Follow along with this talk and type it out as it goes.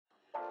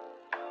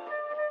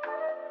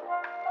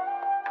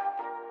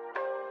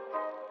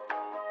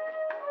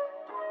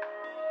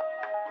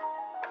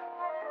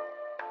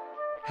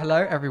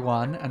Hello,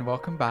 everyone, and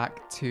welcome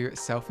back to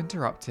Self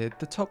Interrupted,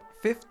 the top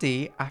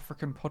 50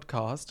 African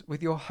podcast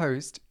with your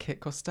host,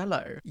 Kit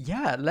Costello.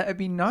 Yeah, let it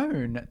be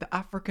known, the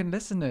African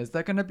listeners,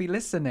 they're going to be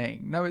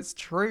listening. No, it's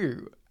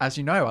true. As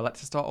you know, I like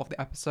to start off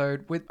the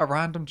episode with a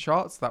random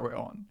charts that we're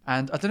on.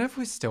 And I don't know if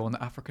we're still on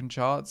the African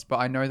charts, but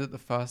I know that the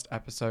first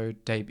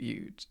episode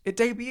debuted. It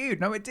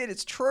debuted! No, it did,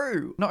 it's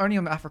true! Not only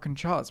on the African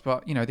charts,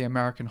 but, you know, the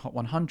American Hot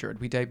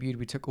 100. We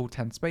took all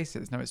 10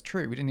 spaces. No, it's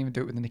true. We didn't even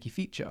do it with the Nicki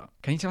feature.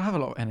 Can you tell I have a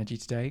lot of energy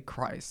today?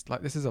 Christ,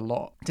 like this is a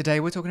lot. Today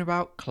we're talking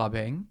about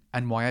clubbing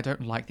and why I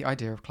don't like the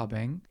idea of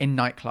clubbing in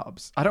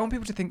nightclubs. I don't want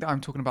people to think that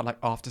I'm talking about like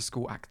after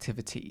school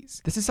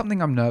activities. This is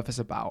something I'm nervous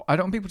about. I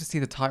don't want people to see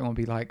the title and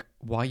be like,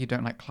 why you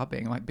don't like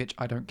clubbing? Like, bitch,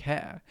 I don't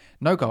care.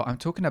 No, girl, I'm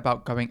talking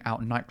about going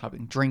out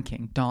nightclubbing,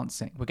 drinking,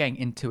 dancing. We're getting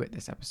into it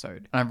this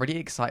episode, and I'm really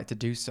excited to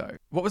do so.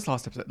 What was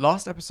last episode?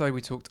 Last episode,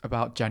 we talked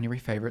about January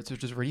favorites,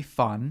 which was really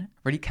fun,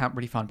 really camp,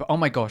 really fun. But oh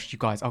my gosh, you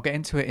guys, I'll get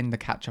into it in the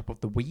catch up of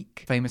the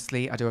week.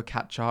 Famously, I do a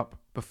catch up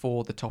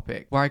before the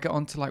topic where I get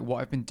on to like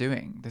what I've been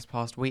doing this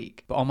past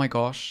week. But oh my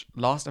gosh,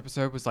 last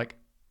episode was like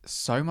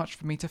so much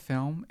for me to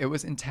film. It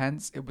was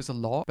intense. It was a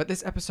lot. But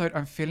this episode,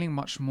 I'm feeling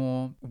much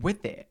more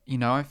with it. You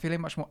know, I'm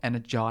feeling much more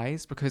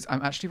energized because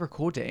I'm actually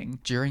recording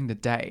during the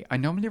day. I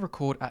normally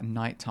record at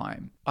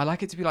nighttime. I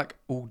like it to be like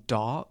all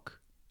dark.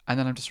 And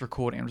then I'm just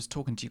recording. I'm just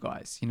talking to you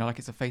guys, you know, like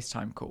it's a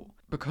FaceTime call.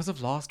 Because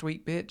of last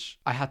week, bitch,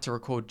 I had to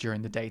record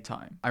during the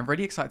daytime. I'm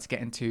really excited to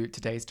get into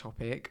today's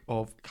topic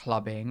of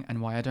clubbing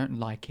and why I don't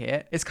like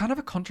it. It's kind of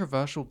a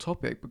controversial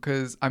topic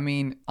because, I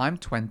mean, I'm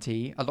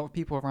 20. A lot of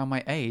people around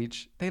my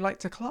age, they like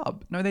to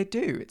club. No, they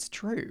do. It's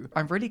true.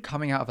 I'm really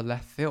coming out of a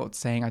left field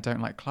saying I don't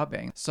like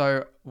clubbing.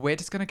 So we're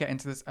just going to get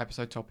into this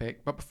episode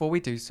topic. But before we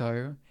do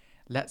so,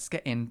 let's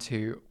get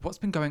into what's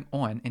been going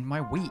on in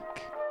my week.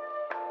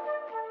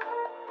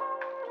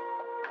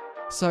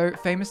 So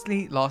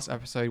famously, last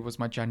episode was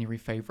my January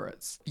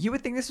favorites. You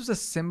would think this was a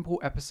simple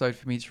episode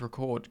for me to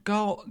record.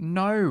 Girl,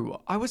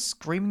 no. I was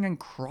screaming and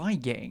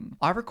crying.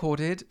 I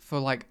recorded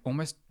for like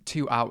almost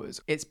 2 hours.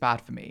 It's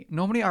bad for me.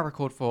 Normally I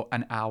record for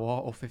an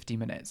hour or 50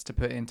 minutes to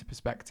put it into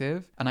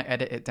perspective, and I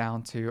edit it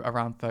down to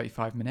around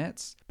 35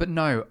 minutes. But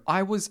no,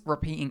 I was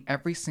repeating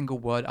every single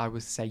word I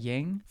was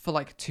saying for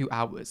like 2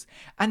 hours.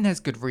 And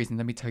there's good reason.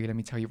 Let me tell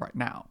you right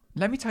now.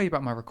 Let me tell you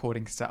about my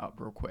recording setup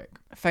real quick.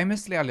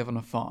 Famously, I live on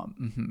a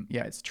farm.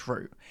 Yeah, it's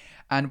true.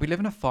 And we live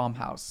in a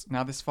farmhouse.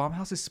 Now, this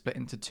farmhouse is split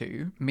into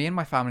two. Me and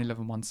my family live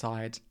on one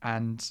side,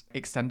 and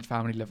extended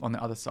family live on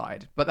the other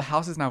side. But the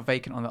house is now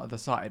vacant on the other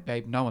side.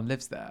 Babe, no one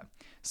lives there.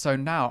 So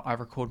now I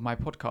record my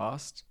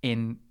podcast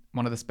in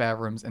one of the spare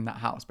rooms in that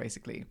house,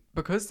 basically.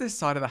 Because this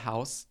side of the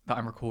house that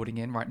I'm recording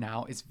in right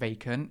now is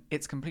vacant,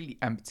 it's completely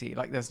empty.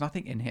 Like, there's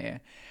nothing in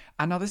here.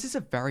 And now this is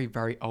a very,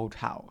 very old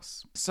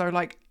house. So,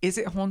 like, is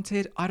it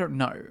haunted? I don't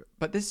know.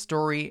 But this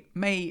story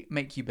may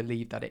make you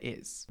believe that it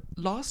is.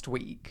 Last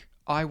week,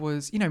 I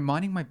was,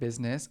 minding my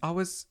business. I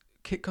was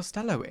Kit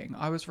Costelloing.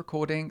 I was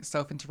recording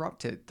Self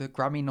Interrupted, the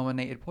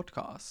Grammy-nominated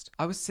podcast.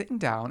 I was sitting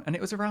down and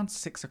it was around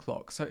 6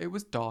 o'clock, so it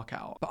was dark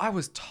out. But I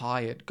was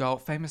tired, girl.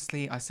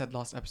 Famously, I said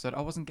last episode,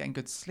 I wasn't getting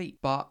good sleep,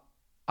 but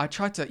I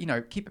tried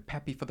to, keep it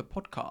peppy for the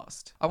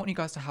podcast. I want you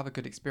guys to have a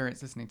good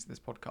experience listening to this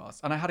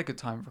podcast. And I had a good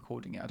time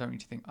recording it. I don't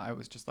need to think I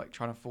was just like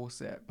trying to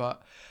force it,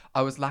 but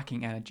I was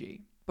lacking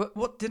energy. But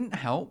what didn't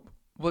help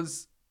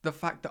was the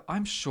fact that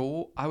I'm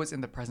sure I was in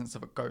the presence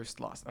of a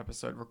ghost last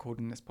episode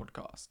recording this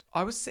podcast.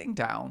 I was sitting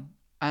down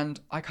and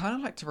I kind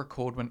of like to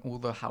record when all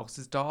the house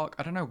is dark.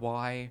 I don't know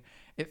why.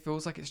 It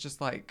feels like it's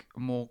just like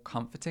more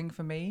comforting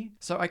for me.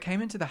 So I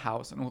came into the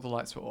house and all the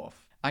lights were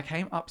off. I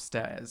came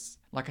upstairs,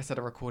 like I said,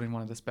 I record in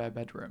one of the spare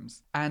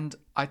bedrooms, and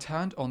I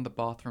turned on the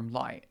bathroom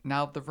light.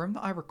 Now, the room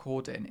that I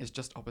record in is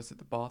just opposite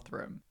the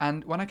bathroom.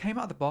 And when I came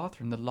out of the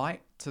bathroom, the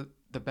light to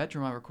the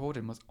bedroom I record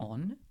in was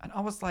on. And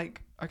I was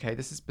like, okay,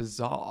 this is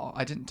bizarre.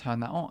 I didn't turn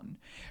that on.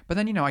 But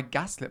then, I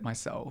gaslit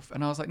myself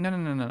and I was like,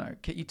 no.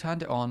 Kit, you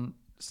turned it on.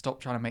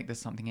 Stop trying to make this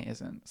something it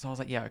isn't. So I was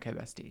like, yeah, okay,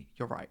 bestie,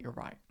 you're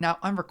right. Now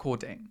I'm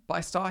recording, but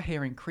I start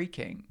hearing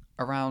creaking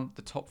around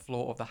the top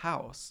floor of the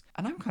house.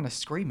 And I'm kind of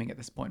screaming at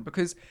this point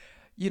because,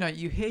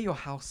 you hear your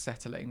house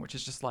settling, which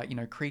is just like,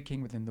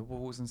 creaking within the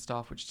walls and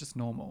stuff, which is just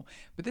normal.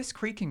 But this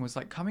creaking was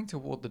like coming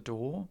toward the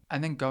door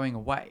and then going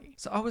away.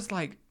 So I was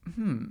like,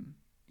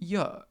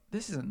 yeah,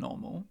 this isn't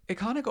normal. It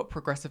kind of got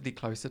progressively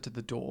closer to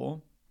the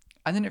door.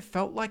 And then it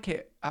felt like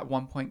it at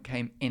one point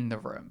came in the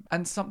room.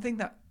 And something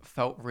that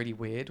felt really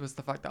weird was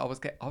the fact that I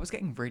was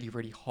getting really,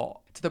 really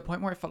hot to the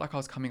point where it felt like I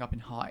was coming up in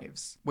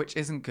hives, which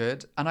isn't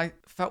good. And I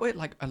felt it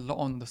like a lot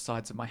on the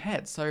sides of my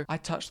head. So I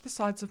touched the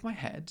sides of my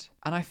head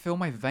and I feel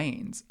my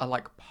veins are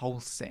like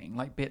pulsing,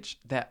 like, bitch,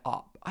 they're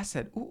up. I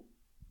said, ooh,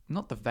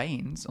 not the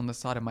veins on the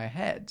side of my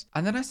head.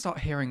 And then I start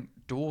hearing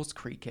doors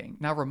creaking.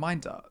 Now,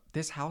 reminder,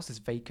 this house is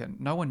vacant.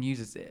 No one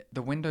uses it.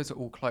 The windows are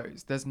all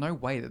closed. There's no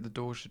way that the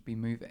doors should be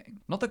moving.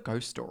 Not the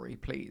ghost story,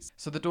 please.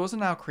 So the doors are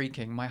now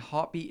creaking. My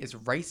heartbeat is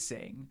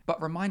racing. But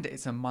reminder,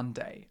 it's a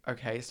Monday,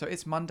 okay? So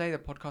it's Monday. The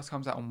podcast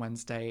comes out on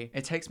Wednesday.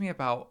 It takes me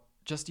about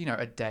just,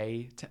 a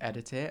day to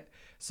edit it.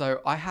 So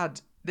I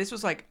had this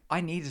was like,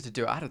 I needed to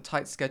do it. I had a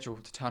tight schedule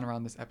to turn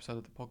around this episode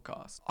of the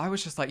podcast. I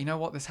was just like, you know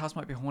what? This house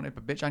might be haunted,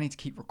 but bitch, I need to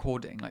keep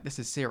recording. Like, this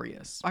is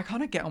serious. I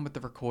kind of get on with the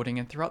recording,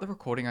 and throughout the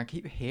recording, I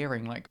keep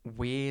hearing like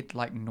weird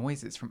like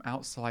noises from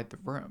outside the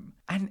room.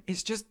 And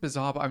it's just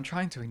bizarre, but I'm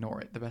trying to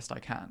ignore it the best I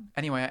can.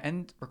 Anyway, I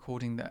end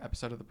recording the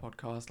episode of the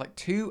podcast like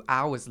 2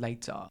 hours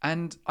later,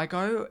 and I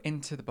go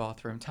into the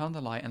bathroom, turn on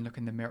the light, and look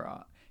in the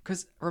mirror.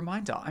 Because,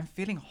 reminder, I'm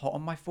feeling hot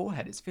on my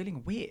forehead. It's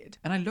feeling weird.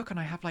 And I look and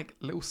I have like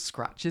little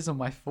scratches on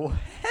my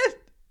forehead.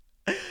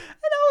 And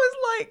I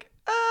was like,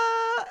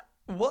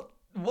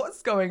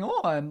 what's going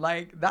on?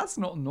 Like, that's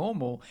not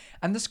normal.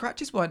 And the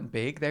scratches weren't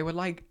big. They were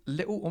like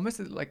little, almost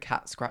like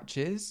cat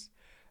scratches,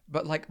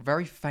 but like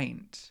very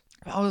faint.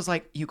 But I was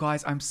like, you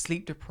guys, I'm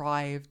sleep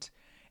deprived.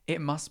 It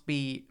must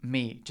be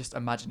me just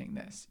imagining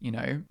this, you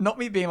know? Not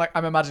me being like,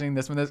 I'm imagining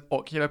this when there's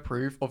ocular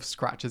proof of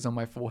scratches on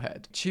my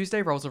forehead.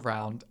 Tuesday rolls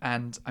around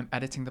and I'm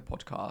editing the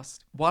podcast.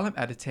 While I'm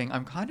editing,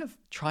 I'm kind of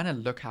trying to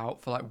look out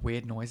for like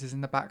weird noises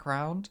in the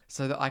background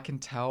so that I can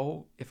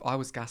tell if I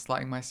was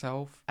gaslighting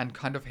myself, and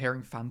kind of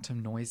hearing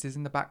phantom noises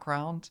in the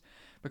background,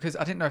 because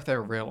I didn't know if they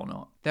were real or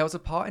not. There was a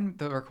part in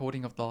the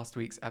recording of last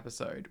week's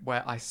episode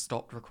where I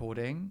stopped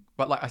recording,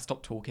 but like I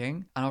stopped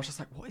talking, and I was just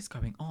like, what is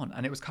going on?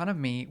 And it was kind of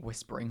me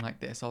whispering like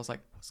this. I was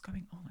like, what's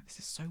going on? Like, this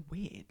is so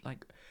weird.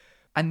 Like,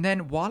 and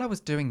then while I was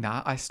doing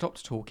that, I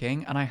stopped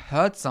talking and I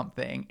heard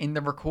something in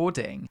the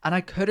recording, and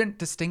I couldn't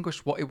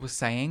distinguish what it was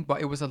saying,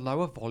 but it was a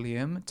lower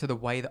volume to the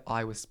way that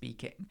I was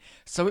speaking.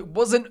 So it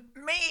wasn't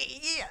me.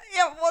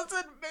 It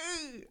wasn't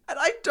me. And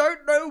I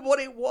don't know what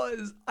it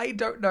was. I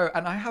don't know.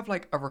 And I have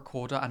like a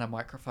recorder and a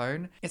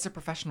microphone. It's a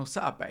professional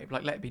setup, babe.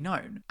 Like, let it be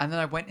known. And then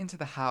I went into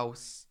the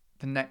house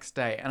the next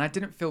day and I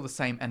didn't feel the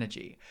same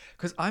energy,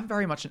 because I'm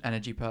very much an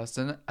energy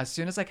person. As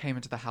soon as I came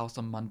into the house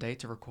on Monday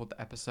to record the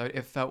episode,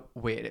 it felt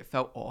weird. It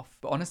felt off.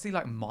 But honestly,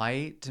 like,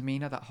 my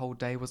demeanor that whole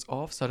day was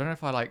off. So I don't know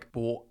if I like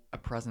brought a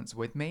presence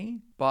with me,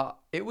 but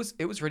it was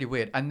really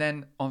weird. And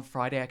then on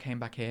Friday I came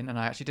back in and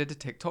I actually did a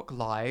TikTok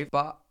live,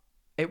 but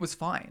it was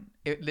fine.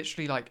 It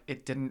literally, like,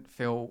 it didn't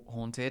feel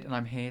haunted, and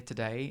I'm here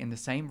today in the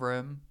same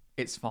room.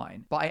 It's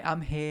fine. But I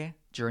am here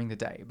during the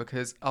day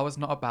because I was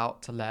not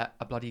about to let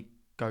a bloody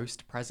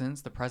ghost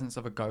presence, the presence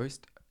of a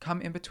ghost,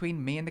 come in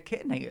between me and the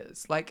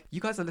kittenators. Like,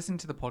 you guys are listening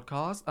to the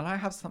podcast and I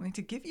have something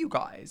to give you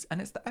guys, and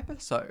it's the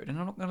episode, and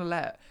I'm not gonna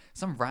let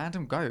some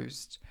random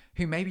ghost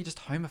who may be just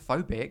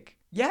homophobic.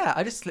 Yeah,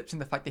 I just slipped in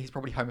the fact that he's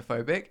probably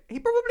homophobic. He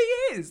probably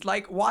is.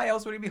 Like, why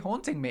else would he be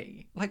haunting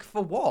me? Like,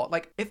 for what?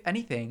 Like, if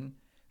anything,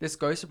 this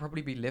ghost would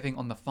probably be living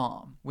on the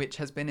farm, which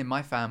has been in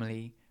my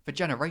family for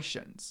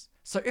generations.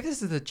 So if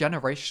this is a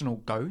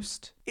generational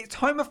ghost, it's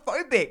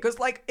homophobic. Because,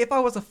 like, if I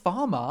was a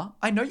farmer,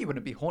 I know you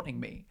wouldn't be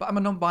haunting me. But I'm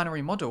a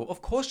non-binary model.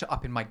 Of course you're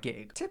up in my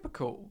gig.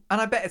 Typical. And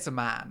I bet it's a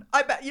man.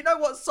 I bet, you know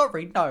what?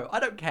 Sorry, no,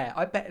 I don't care.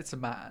 I bet it's a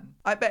man.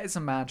 I bet it's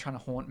a man trying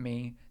to haunt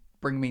me,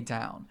 bring me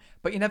down.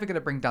 But you're never going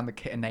to bring down the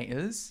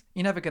kittenators.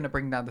 You're never going to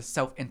bring down the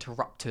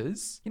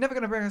self-interrupters. You're never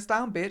going to bring us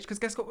down, bitch. Because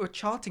guess what? We're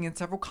charting in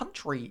several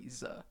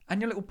countries. And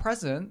your little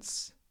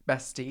presence,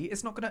 bestie,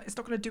 it's not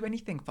gonna do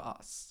anything for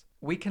us.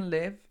 We can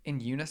live in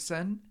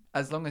unison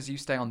as long as you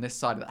stay on this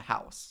side of the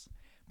house.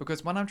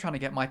 Because when I'm trying to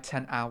get my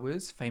 10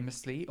 hours,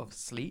 famously, of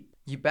sleep,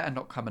 you better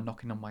not come and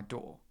knocking on my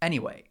door.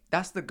 Anyway,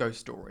 that's the ghost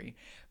story.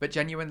 But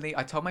genuinely,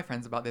 I told my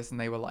friends about this and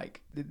they were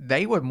like,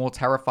 they were more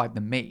terrified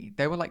than me.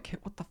 They were like,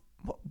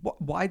 what,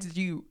 why did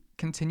you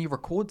continue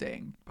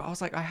recording? But I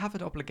was like, I have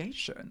an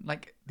obligation.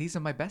 Like, these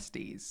are my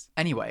besties.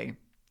 Anyway,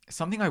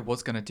 something I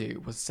was going to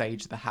do was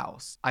sage the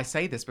house. I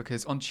say this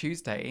because on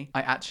Tuesday,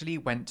 I actually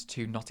went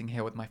to Notting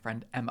Hill with my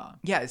friend Emma.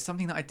 Yeah, it's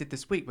something that I did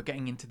this week. We're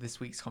getting into this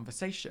week's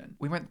conversation.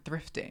 We went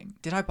thrifting.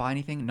 Did I buy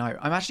anything? No.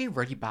 I'm actually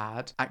really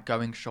bad at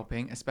going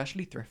shopping,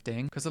 especially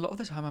thrifting, because a lot of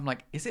the time I'm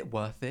like, is it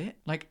worth it?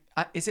 Like,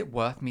 is it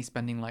worth me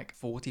spending like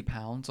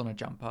 £40 on a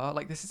jumper?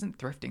 Like, this isn't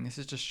thrifting. This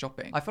is just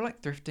shopping. I feel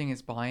like thrifting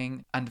is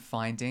buying and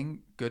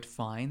finding good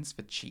finds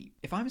for cheap.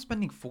 If I'm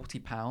spending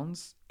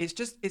 £40,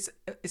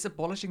 it's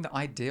abolishing the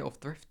idea of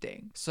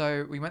thrifting.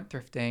 So we went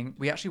thrifting.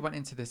 We actually went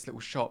into this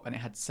little shop and it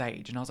had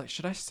sage. And I was like,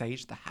 should I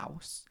sage the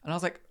house? And I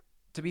was like,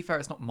 to be fair,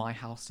 it's not my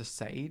house to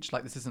sage.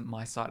 Like, this isn't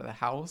my side of the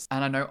house.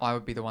 And I know I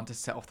would be the one to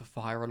set off the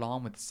fire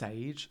alarm with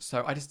sage.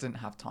 So I just didn't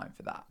have time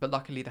for that. But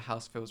luckily the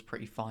house feels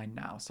pretty fine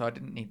now. So I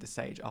didn't need the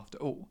sage after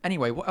all.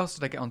 Anyway, what else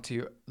did I get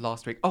onto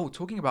last week? Oh,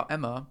 talking about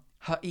Emma.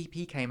 Her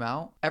EP came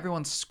out.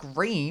 Everyone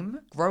scream.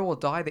 Grow or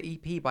Die, the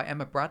EP by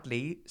Emma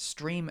Bradley.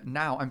 Stream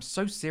now. I'm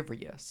so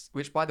serious.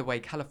 Which, by the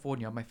way,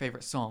 California, my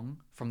favorite song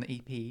from the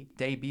EP,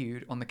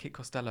 debuted on the Kit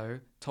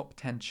Costello top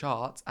 10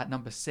 charts at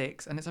number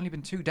 6, and it's only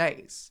been 2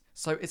 days.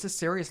 So it's a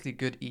seriously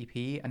good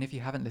EP, and if you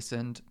haven't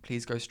listened,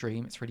 please go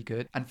stream. It's really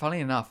good. And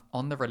funnily enough,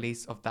 on the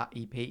release of that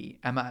EP,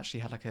 Emma actually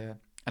had like a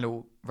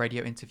little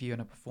radio interview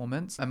and a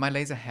performance, and my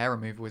laser hair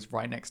remover was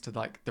right next to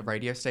like the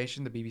radio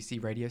station, the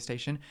BBC radio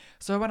station.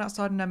 So I went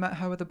outside and I met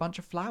her with a bunch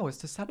of flowers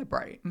to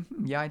celebrate.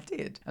 Yeah, I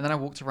did. And then I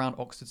walked around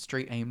Oxford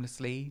Street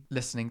aimlessly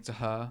listening to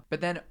her.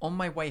 But then on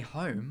my way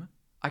home,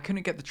 I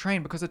couldn't get the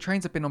train because the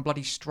trains have been on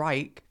bloody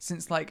strike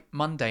since like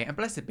Monday. And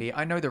blessed be,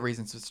 I know the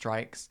reasons for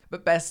strikes.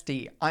 But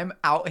bestie, I'm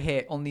out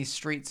here on these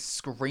streets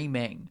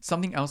screaming.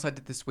 Something else I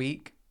did this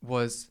week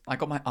was I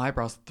got my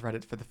eyebrows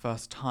threaded for the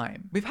first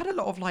time. We've had a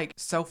lot of like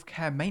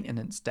self-care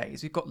maintenance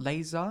days. We've got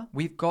laser,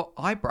 we've got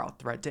eyebrow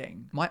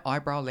threading. My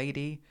eyebrow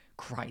lady,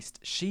 Christ,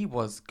 she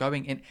was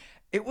going in.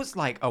 It was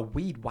like a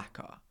weed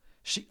whacker.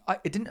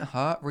 It didn't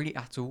hurt really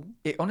at all.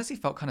 It honestly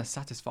felt kind of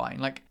satisfying.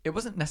 Like it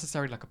wasn't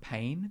necessarily like a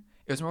pain.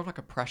 It was more of like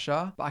a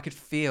pressure, but I could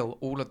feel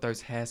all of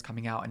those hairs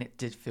coming out and it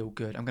did feel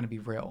good. I'm going to be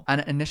real. And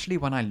initially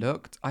when I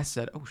looked, I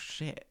said, oh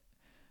shit.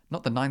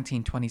 Not the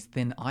 1920s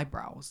thin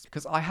eyebrows,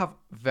 because I have,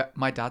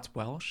 my dad's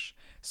Welsh,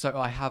 so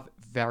I have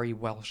very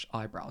Welsh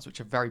eyebrows, which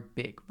are very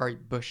big, very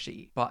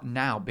bushy. But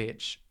now,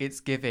 bitch, it's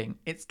giving,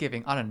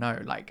 I don't know,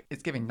 like,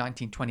 it's giving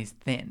 1920s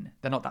thin.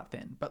 They're not that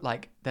thin, but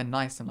like, they're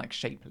nice and like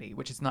shapely,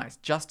 which is nice.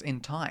 Just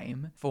in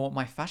time for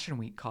my Fashion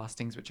Week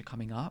castings, which are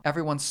coming up.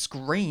 Everyone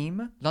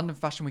scream! London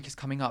Fashion Week is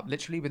coming up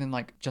literally within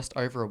like just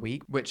over a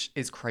week, which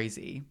is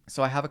crazy.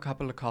 So I have a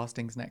couple of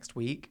castings next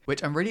week,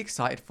 which I'm really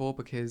excited for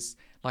because,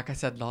 like I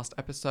said last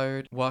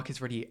episode, work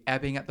is really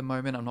ebbing at the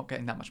moment. I'm not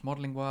getting that much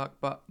modeling work,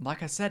 but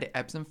like I said, it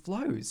ebbs and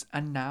flows.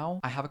 And now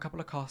I have a couple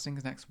of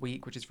castings next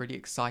week, which is really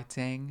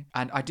exciting.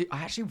 And I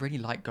actually really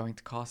like going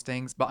to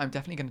castings, but I'm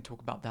definitely going to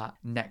talk about that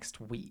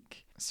next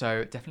week.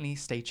 So definitely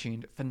stay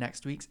tuned for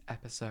next week's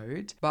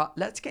episode. But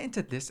let's get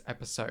into this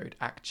episode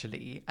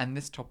actually, and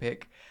this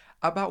topic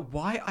about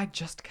why I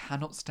just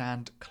cannot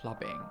stand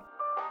clubbing.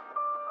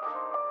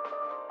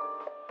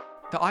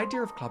 The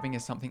idea of clubbing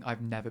is something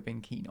I've never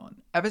been keen on.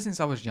 Ever since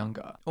I was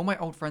younger, all my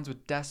old friends were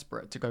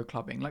desperate to go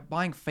clubbing, like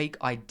buying fake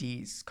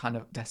IDs, kind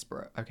of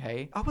desperate,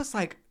 okay? I was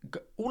like,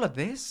 all of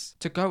this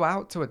to go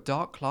out to a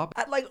dark club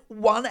at like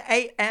 1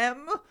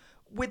 a.m.?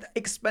 With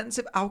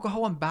expensive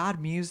alcohol and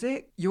bad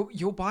music?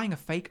 You're buying a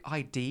fake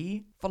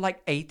ID for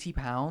like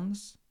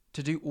 £80?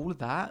 To do all of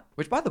that,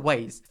 which by the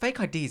way, fake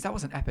IDs, that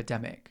was an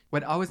epidemic.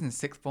 When I was in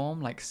sixth form,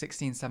 like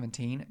 16,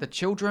 17, the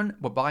children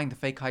were buying the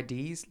fake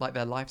IDs like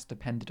their lives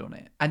depended on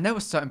it. And there were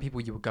certain people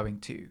you were going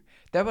to.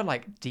 There were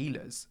like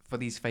dealers for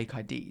these fake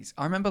IDs.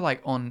 I remember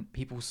like on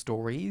people's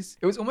stories,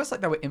 it was almost like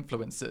they were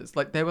influencers.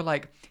 Like they were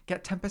like,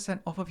 get 10%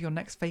 off of your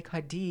next fake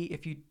ID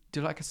if you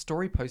do like a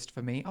story post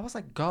for me. I was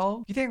like,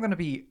 girl, you think I'm going to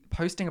be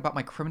posting about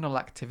my criminal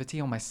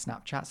activity on my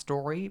Snapchat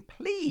story?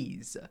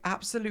 Please.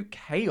 Absolute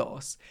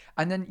chaos.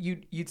 And then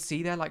you'd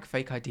see their like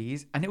fake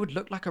IDs and it would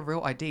look like a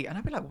real ID. And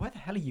I'd be like, where the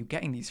hell are you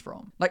getting these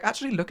from? Like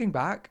actually looking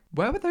back,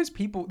 where were those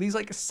people, these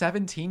like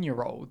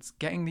 17-year-olds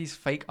getting these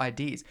fake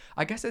IDs?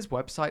 I guess there's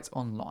websites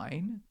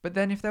online, but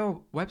then if there were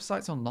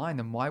websites online,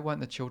 then why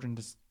weren't the children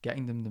just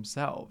getting them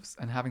themselves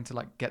and having to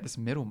like get this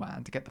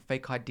middleman to get the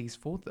fake IDs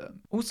for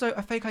them? Also,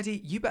 a fake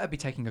ID, you better be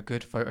taking a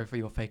good photo for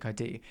your fake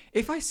ID.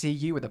 If I see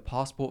you with a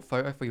passport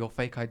photo for your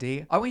fake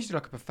ID, I want you to do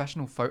like a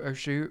professional photo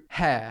shoot,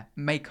 hair,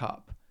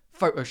 makeup,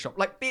 Photoshop.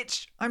 Like,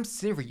 bitch, I'm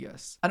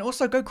serious. And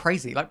also go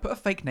crazy. Like, put a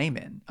fake name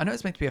in. I know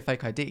it's meant to be a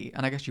fake ID,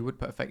 and I guess you would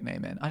put a fake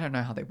name in. I don't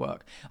know how they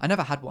work. I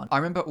never had one. I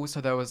remember also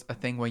there was a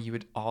thing where you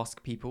would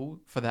ask people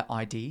for their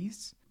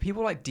IDs.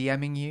 People like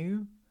DMing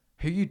you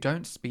who you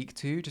don't speak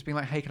to, just being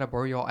like, hey, can I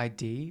borrow your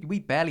ID? We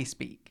barely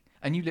speak.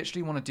 And you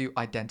literally want to do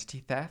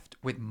identity theft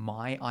with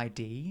my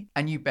ID,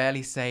 and you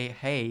barely say,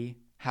 hey,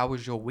 how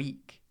was your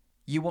week?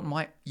 You want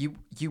my,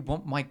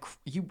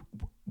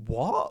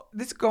 what?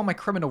 This could go on my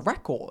criminal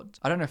record.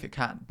 I don't know if it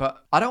can,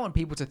 but I don't want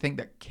people to think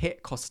that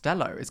Kit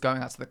Costello is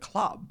going out to the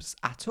clubs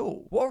at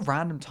all. What a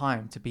random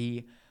time to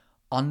be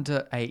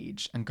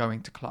underage and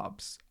going to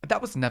clubs.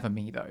 That was never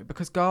me though,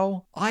 because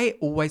girl, I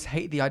always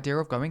hate the idea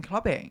of going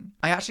clubbing.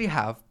 I actually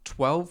have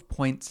 12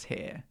 points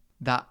here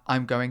that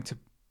I'm going to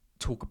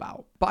talk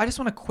about, but I just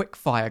want to quick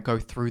fire go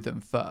through them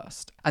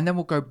first, and then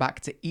we'll go back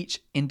to each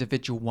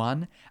individual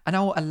one and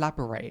I'll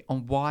elaborate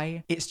on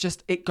why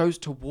it goes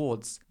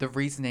towards the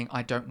reasoning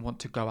I don't want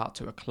to go out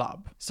to a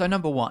club. So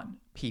number 1,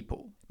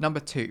 people. Number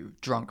 2,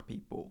 drunk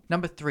people.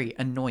 Number 3,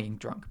 annoying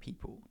drunk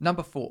people.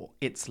 Number 4,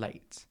 it's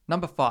late.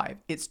 Number 5,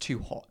 it's too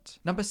hot.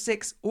 Number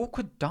 6,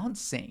 awkward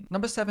dancing.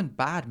 Number 7,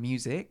 bad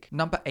music.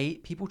 Number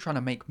 8, people trying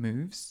to make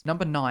moves.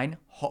 Number 9,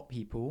 hot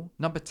people.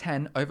 Number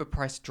 10,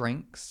 overpriced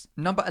drinks.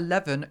 Number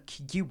 11,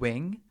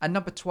 queuing. And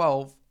number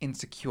 12,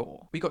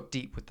 insecure. We got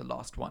deep with the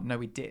last one. No,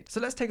 we did.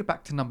 So let's take it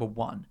back to number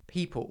 1.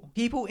 People.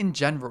 People in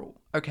general,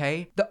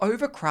 okay? The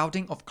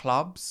overcrowding of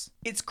clubs,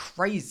 it's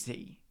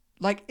crazy.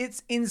 Like,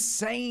 it's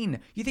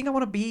insane. You think I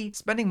want to be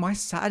spending my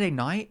Saturday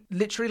night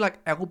literally like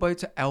elbow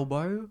to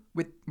elbow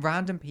with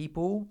random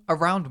people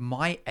around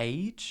my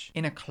age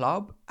in a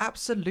club?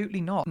 Absolutely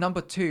not.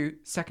 Number 2,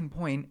 second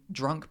point,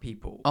 drunk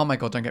people. Oh my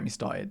God, don't get me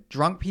started.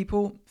 Drunk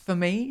people, for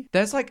me,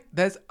 I feel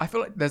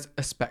like there's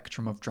a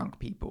spectrum of drunk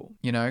people,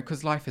 you know,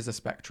 because life is a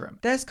spectrum.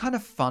 There's kind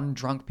of fun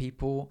drunk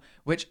people,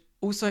 which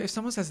Also, if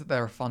someone says that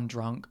they're a fun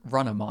drunk,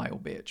 run a mile,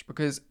 bitch,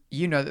 because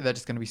you know that they're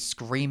just going to be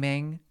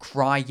screaming,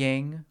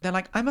 crying. They're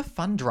like, I'm a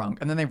fun drunk.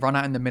 And then they run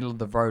out in the middle of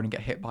the road and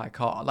get hit by a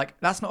car. Like,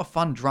 that's not a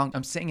fun drunk.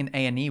 I'm sitting in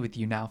A&E with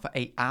you now for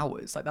 8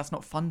 hours. Like, that's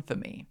not fun for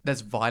me.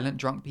 There's violent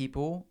drunk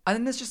people. And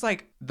then there's just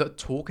like the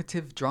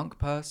talkative drunk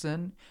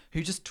person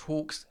who just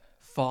talks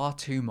far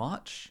too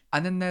much.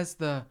 And then there's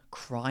the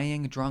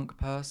crying drunk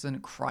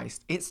person.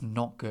 Christ, it's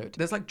not good.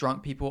 There's like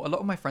drunk people. A lot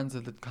of my friends are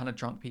the kind of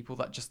drunk people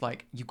that just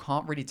like, you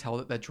can't really tell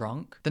that they're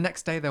drunk. The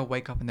next day they'll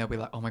wake up and they'll be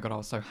like, oh my God, I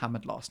was so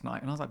hammered last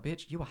night. And I was like,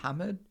 bitch, you were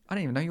hammered? I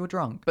didn't even know you were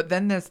drunk. But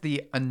then there's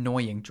the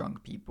annoying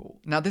drunk people.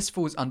 Now this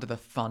falls under the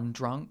fun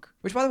drunk,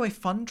 which by the way,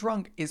 fun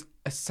drunk is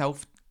a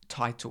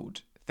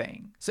self-titled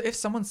thing. So if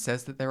someone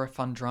says that they're a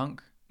fun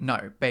drunk,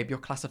 no, babe, you're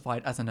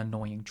classified as an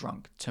annoying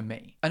drunk to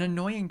me. An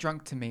annoying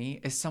drunk to me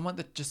is someone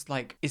that just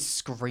like is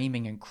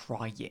screaming and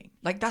crying.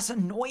 Like, that's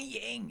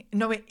annoying.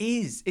 No, it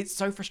is. It's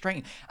so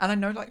frustrating. And I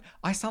know like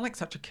I sound like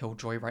such a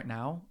killjoy right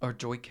now, or a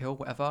joy kill,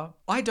 whatever.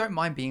 I don't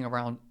mind being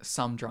around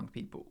some drunk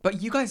people,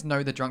 but you guys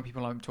know the drunk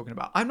people I'm talking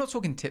about. I'm not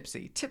talking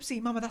tipsy. Tipsy,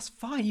 mama, that's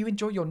fine. You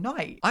enjoy your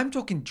night. I'm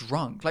talking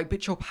drunk. Like,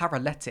 bitch, you're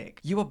paralytic.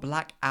 You are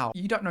black out.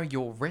 You don't know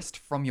your wrist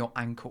from your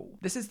ankle.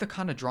 This is the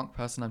kind of drunk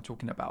person I'm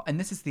talking about. And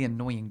this is the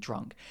annoying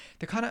drunk.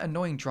 The kind of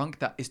annoying drunk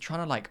that is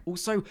trying to like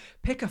also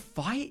pick a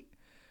fight.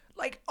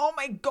 Like, oh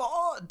my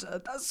God,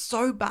 that's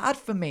so bad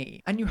for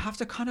me. And you have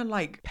to kind of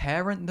like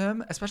parent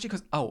them, especially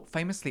because, oh,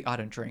 famously, I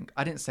don't drink.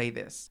 I didn't say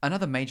this.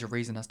 Another major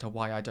reason as to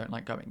why I don't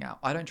like going out.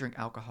 I don't drink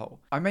alcohol.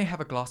 I may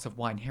have a glass of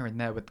wine here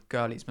and there with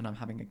girlies when I'm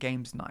having a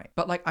games night,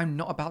 but like, I'm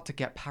not about to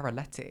get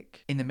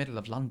paralytic in the middle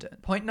of London.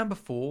 Point number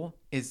 4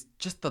 is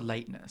just the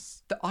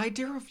lateness. The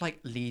idea of like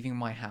leaving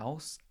my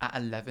house at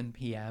 11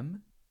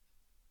 p.m.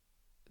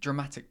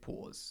 Dramatic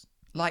pause.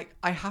 Like,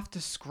 I have to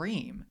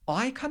scream.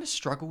 I kind of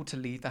struggle to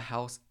leave the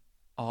house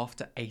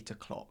after 8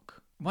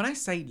 o'clock. When I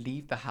say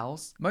leave the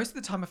house, most of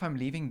the time if I'm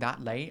leaving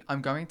that late,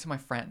 I'm going to my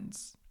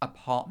friend's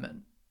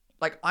apartment.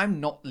 Like, I'm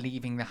not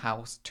leaving the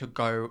house to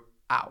go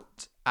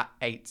out at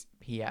 8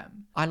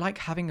 p.m. I like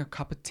having a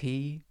cup of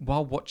tea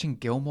while watching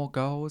Gilmore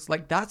Girls.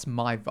 Like, that's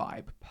my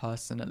vibe,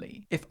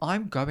 personally. If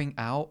I'm going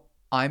out,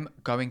 I'm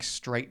going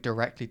straight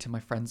directly to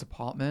my friend's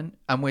apartment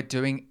and we're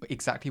doing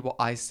exactly what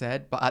I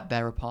said, but at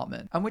their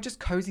apartment. And we're just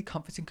cozy,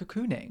 comforting,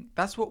 cocooning.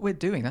 That's what we're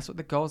doing. That's what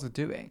the girls are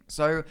doing.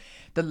 So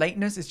the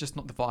lateness is just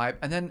not the vibe.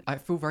 And then I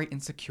feel very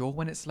insecure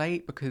when it's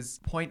late because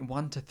point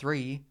 1 to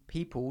 3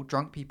 people,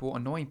 drunk people,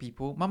 annoying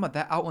people, mama,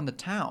 they're out on the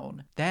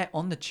town. They're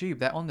on the tube.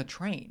 They're on the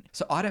train.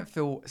 So I don't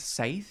feel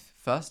safe,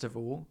 first of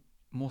all.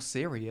 More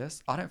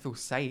serious, I don't feel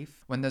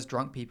safe when there's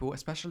drunk people,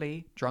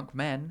 especially drunk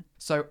men.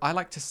 So I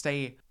like to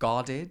stay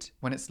guarded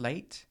when it's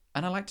late.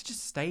 And I like to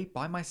just stay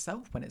by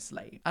myself when it's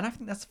late. And I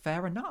think that's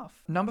fair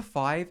enough. Number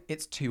 5,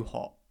 it's too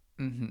hot.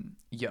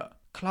 Yeah.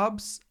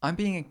 Clubs, I'm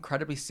being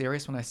incredibly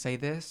serious when I say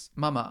this.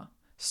 Mama,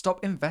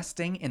 stop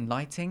investing in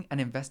lighting and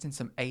invest in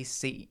some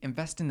AC.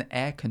 Invest in the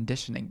air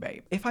conditioning,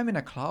 babe. If I'm in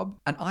a club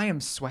and I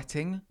am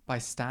sweating by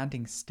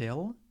standing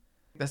still,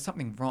 there's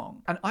something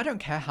wrong. And I don't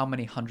care how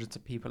many hundreds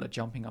of people are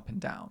jumping up and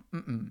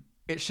down.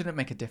 It shouldn't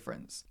make a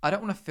difference. I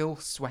don't want to feel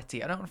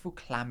sweaty. I don't want to feel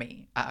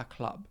clammy at a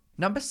club.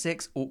 Number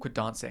 6, awkward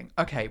dancing.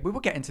 Okay, we will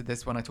get into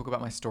this when I talk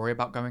about my story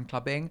about going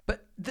clubbing.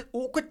 But the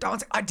awkward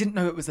dancing, I didn't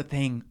know it was a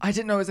thing. I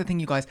didn't know it was a thing,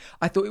 you guys.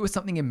 I thought it was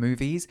something in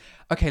movies.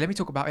 Okay, let me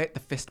talk about it. The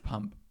fist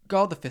pump.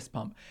 Girl, the fist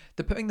pump.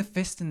 The putting the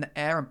fist in the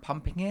air and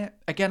pumping it.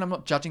 Again, I'm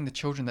not judging the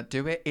children that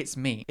do it. It's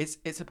me.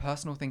 It's a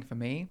personal thing for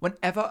me.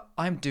 Whenever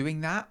I'm doing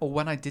that, or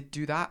when I did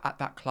do that at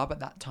that club, at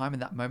that time, in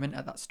that moment,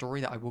 at that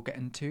story that I will get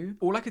into,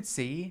 all I could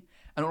see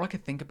and all I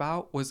could think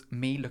about was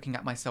me looking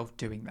at myself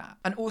doing that.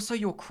 And also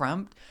you're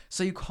cramped,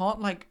 so you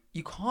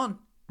can't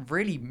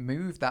really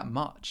move that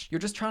much. You're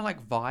just trying to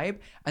like vibe,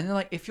 and then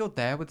like if you're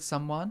there with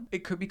someone,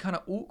 it could be kind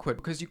of awkward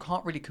because you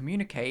can't really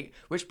communicate,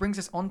 which brings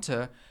us on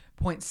to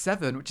point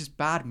 7, which is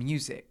bad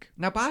music.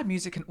 Now, bad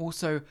music can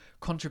also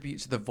contribute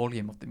to the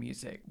volume of the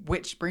music,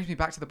 which brings me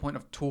back to the point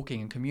of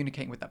talking and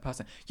communicating with that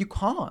person. You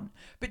can't,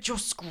 but you're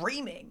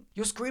screaming.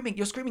 You're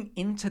screaming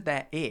into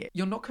their ear.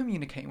 You're not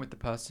communicating with the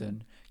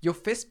person. You're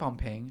fist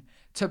bumping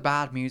to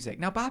bad music.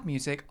 Now, bad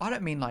music, I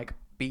don't mean like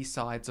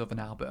B-sides of an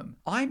album.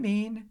 I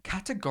mean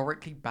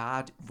categorically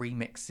bad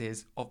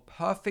remixes of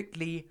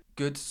perfectly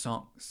good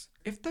songs.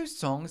 If those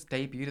songs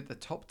debuted at the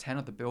top 10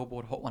 of the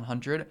Billboard Hot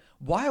 100,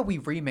 why are we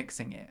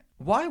remixing it?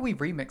 Why are we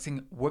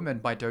remixing Woman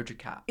by Doja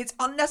Cat? It's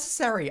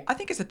unnecessary. I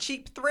think it's a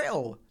cheap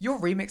thrill. You're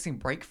remixing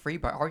Break Free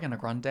by Ariana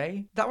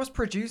Grande. That was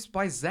produced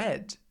by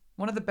Zedd,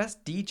 one of the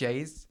best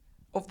DJs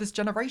of this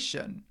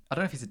generation. I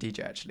don't know if he's a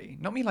DJ actually.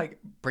 Not me like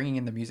bringing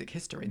in the music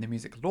history and the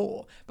music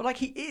lore, but like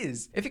he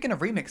is. If you're gonna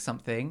remix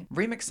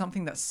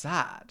something that's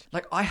sad.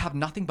 Like I Have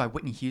Nothing by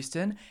Whitney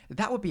Houston.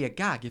 That would be a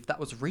gag if that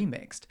was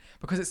remixed,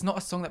 because it's not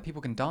a song that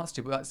people can dance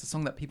to, but it's a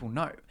song that people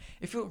know.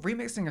 If you're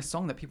remixing a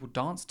song that people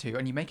dance to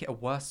and you make it a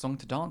worse song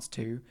to dance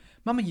to,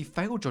 mama, you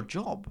failed your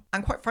job.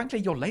 And quite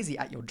frankly, you're lazy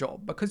at your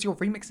job because you're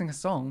remixing a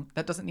song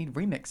that doesn't need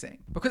remixing,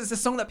 because it's a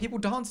song that people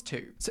dance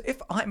to. So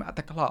if I'm at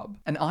the club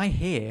and I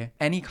hear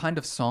any kind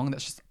of song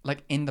that's just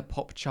like in the the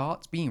pop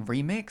charts being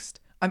remixed,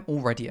 I'm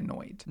already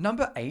annoyed.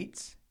 Number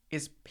 8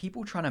 is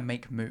people trying to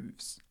make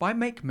moves. By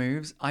make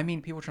moves, I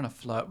mean people trying to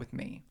flirt with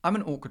me. I'm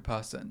an awkward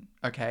person,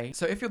 okay?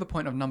 So if you're the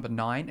point of number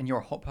 9 and you're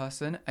a hot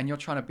person and you're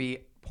trying to be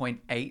point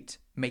 8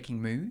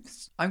 making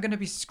moves, I'm gonna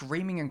be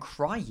screaming and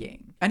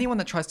crying. Anyone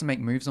that tries to make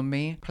moves on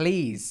me,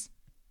 please,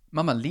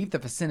 mama, leave the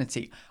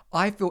vicinity.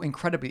 I feel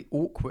incredibly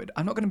awkward.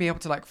 I'm not going to be able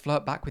to like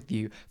flirt back with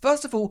you.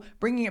 First of all,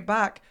 bringing it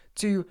back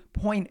to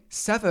point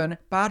 7,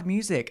 bad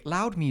music,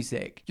 loud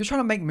music. You're trying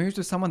to make moves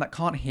with someone that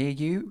can't hear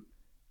you.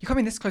 You're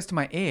coming this close to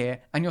my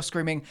ear and you're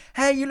screaming,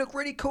 hey, you look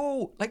really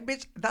cool. Like,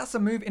 bitch, that's a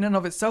move in and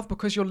of itself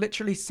because you're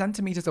literally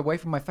centimeters away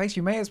from my face.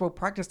 You may as well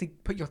practically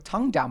put your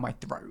tongue down my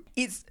throat.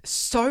 It's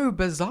so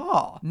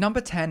bizarre. Number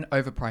 10,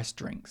 overpriced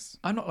drinks.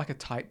 I'm not like a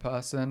tight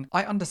person.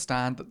 I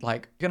understand that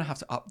like you're going to have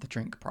to up the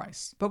drink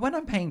price. But when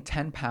I'm paying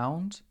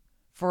 £10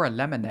 for a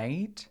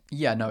lemonade,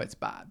 yeah, no, it's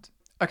bad.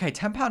 Okay,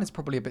 £10 is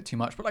probably a bit too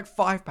much, but like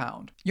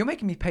 £5. You're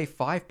making me pay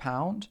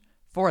 £5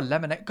 for a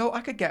lemonade. I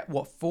could get,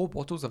 4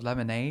 bottles of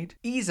lemonade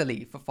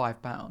easily for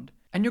 £5.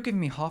 And you're giving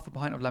me half a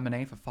pint of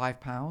lemonade for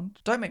 £5?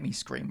 Don't make me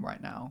scream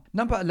right now.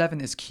 Number 11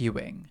 is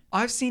queuing.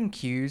 I've seen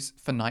queues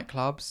for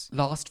nightclubs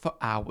last for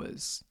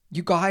hours.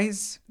 You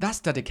guys, that's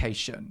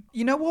dedication.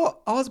 You know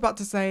what? I was about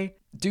to say,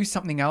 do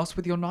something else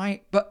with your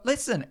night. But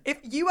listen, if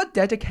you are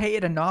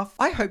dedicated enough,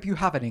 I hope you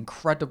have an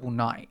incredible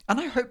night. And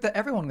I hope that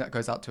everyone that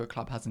goes out to a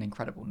club has an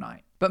incredible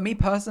night. But me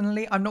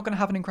personally, I'm not going to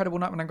have an incredible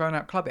night when I'm going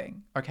out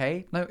clubbing,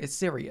 okay? No, it's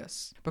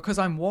serious. Because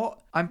I'm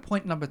what? I'm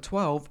point number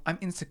 12. I'm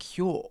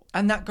insecure.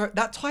 And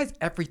that ties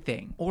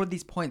everything. All of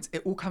these points,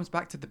 it all comes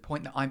back to the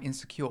point that I'm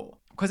insecure.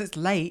 Because it's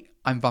late,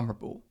 I'm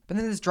vulnerable. But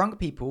then there's drunk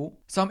people,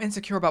 so I'm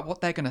insecure about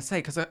what they're going to say.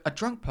 Because a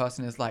drunk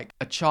person is like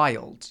a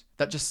child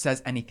that just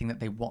says anything that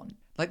they want.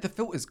 Like the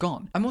filter's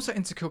gone. I'm also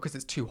insecure because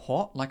it's too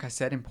hot, like I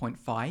said in point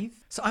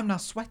 5. So I'm now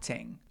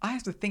sweating. I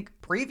have to think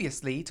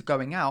previously to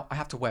going out, I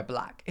have to wear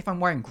black. If I'm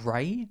wearing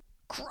grey,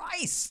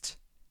 Christ!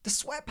 The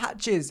sweat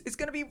patches, it's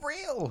gonna be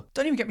real.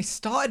 Don't even get me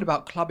started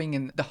about clubbing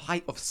in the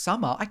height of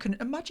summer. I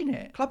couldn't imagine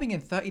it. Clubbing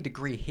in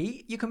 30-degree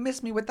heat, you can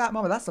miss me with that,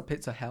 mama. That's the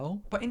pits of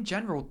hell. But in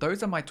general,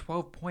 those are my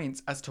 12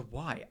 points as to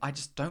why I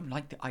just don't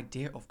like the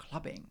idea of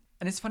clubbing.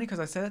 And it's funny because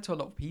I say that to a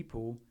lot of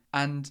people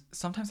and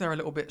sometimes they're a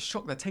little bit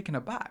shocked. They're taken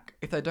aback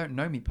if they don't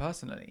know me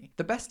personally.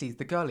 The besties,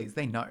 the girlies,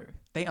 they know.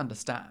 They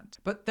understand.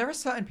 But there are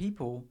certain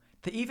people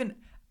that even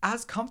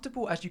as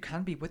comfortable as you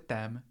can be with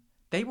them,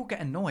 they will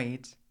get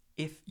annoyed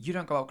if you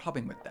don't go out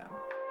clubbing with them.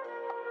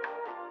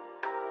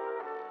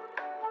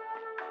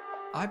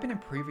 I've been in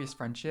previous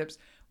friendships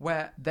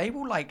where they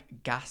will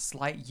like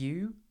gaslight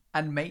you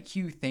and make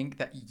you think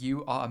that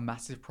you are a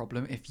massive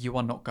problem if you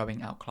are not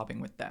going out clubbing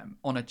with them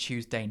on a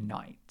Tuesday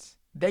night.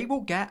 They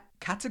will get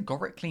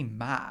categorically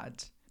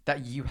mad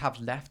that you have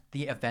left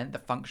the event, the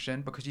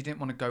function, because you didn't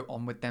want to go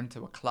on with them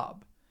to a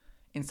club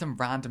in some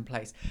random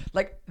place.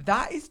 Like,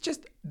 that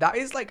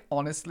is like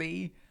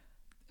honestly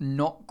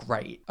not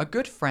great. A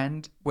good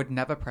friend would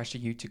never pressure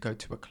you to go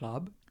to a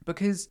club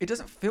because it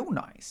doesn't feel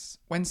nice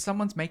when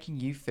someone's making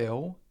you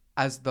feel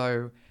as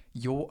though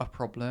you're a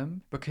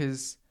problem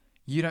because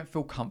you don't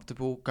feel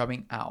comfortable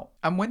going out.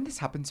 And when this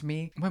happened to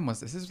me, when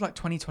was this? This was like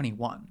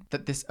 2021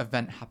 that this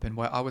event happened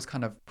where I was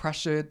kind of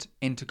pressured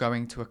into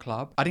going to a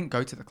club. I didn't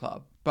go to the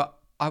club, but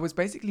I was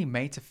basically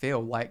made to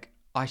feel like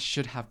I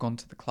should have gone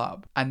to the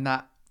club and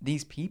that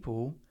these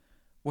people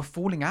were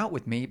falling out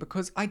with me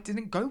because I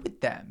didn't go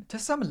with them to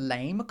some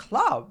lame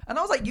club. And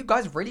I was like, you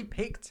guys really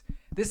picked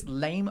this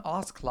lame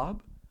ass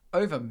club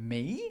over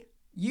me?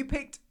 You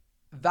picked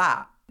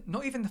that.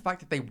 Not even the fact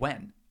that they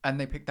went and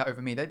they picked that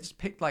over me. They just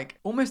picked like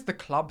almost the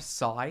club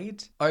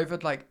side over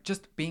like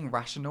just being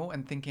rational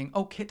and thinking,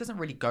 oh, Kit doesn't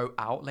really go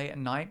out late at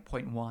night,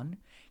 point 1.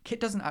 Kit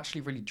doesn't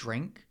actually really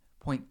drink,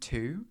 point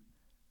 2.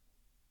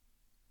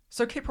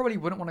 So Kit probably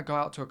wouldn't want to go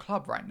out to a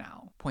club right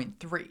now, point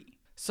 3.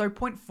 So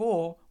point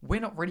 4, we're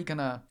not really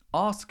gonna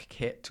ask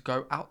Kit to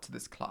go out to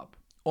this club.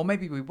 Or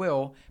maybe we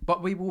will,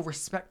 but we will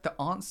respect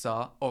the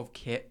answer of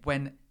Kit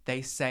when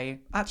they say,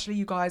 actually,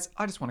 you guys,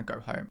 I just want to go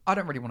home. I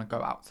don't really want to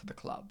go out to the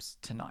clubs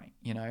tonight,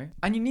 you know?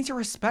 And you need to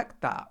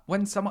respect that.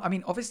 When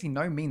someone, obviously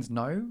no means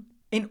no.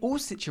 In all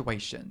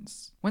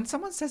situations, when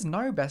someone says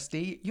no,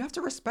 bestie, you have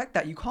to respect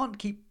that. You can't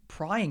keep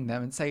prying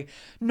them and say,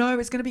 no,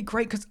 it's going to be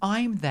great because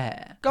I'm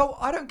there. Go,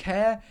 I don't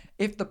care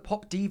if the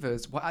pop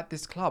divas were at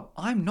this club.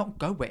 I'm not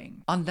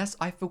going unless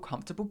I feel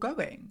comfortable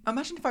going.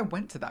 Imagine if I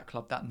went to that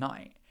club that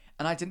night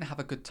and I didn't have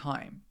a good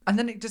time. And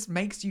then it just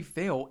makes you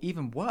feel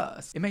even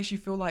worse. It makes you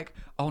feel like,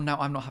 oh, now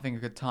I'm not having a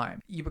good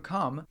time. You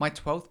become, my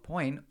 12th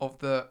point of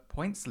the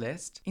points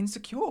list,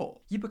 insecure.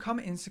 You become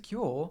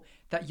insecure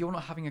that you're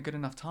not having a good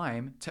enough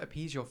time to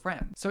appease your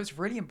friends. So it's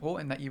really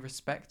important that you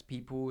respect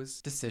people's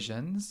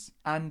decisions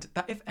and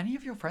that if any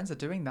of your friends are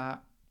doing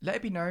that, let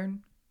it be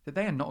known that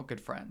they are not a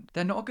good friend.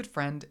 They're not a good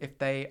friend if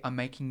they are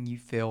making you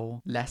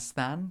feel less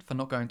than for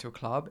not going to a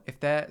club. If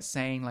they're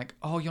saying like,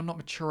 oh, you're not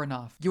mature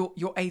enough.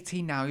 You're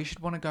 18 now. You should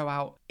want to go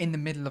out in the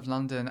middle of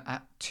London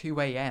at 2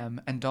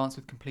 a.m. and dance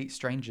with complete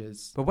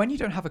strangers. But when you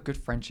don't have a good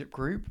friendship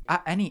group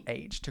at any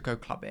age to go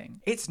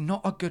clubbing, it's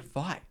not a good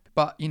vibe.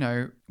 But, you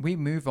know, we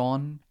move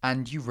on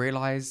and you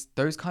realize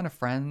those kind of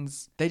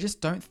friends, they just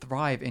don't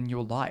thrive in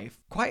your life.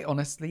 Quite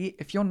honestly,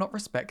 if you're not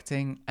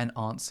respecting an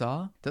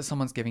answer that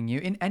someone's giving you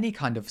in any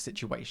kind of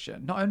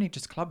situation, not only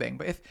just clubbing,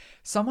 but if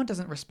someone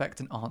doesn't respect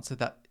an answer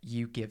that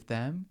you give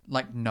them,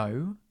 like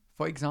no,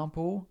 for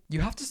example, you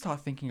have to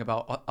start thinking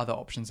about other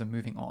options and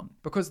moving on.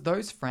 Because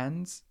those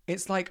friends,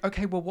 it's like,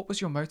 okay, well, what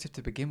was your motive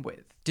to begin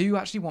with? Do you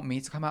actually want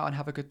me to come out and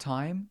have a good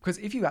time? Because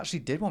if you actually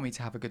did want me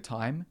to have a good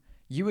time,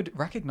 you would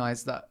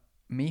recognize that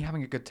me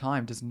having a good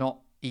time does not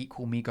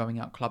equal me going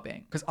out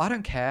clubbing. Because I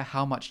don't care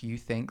how much you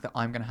think that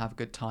I'm going to have a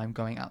good time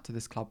going out to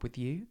this club with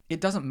you. It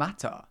doesn't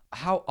matter.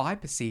 How I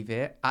perceive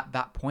it at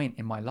that point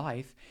in my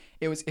life,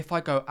 it was if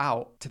I go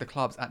out to the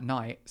clubs at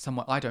night,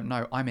 somewhere I don't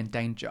know, I'm in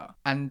danger.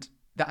 And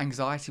that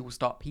anxiety will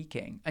start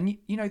peaking. And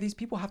you know, these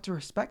people have to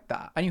respect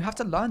that. And you have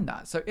to learn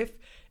that. So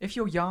if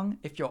you're young,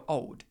 if you're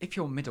old, if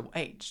you're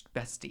middle-aged,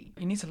 bestie,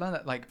 you need to learn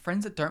that like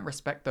friends that don't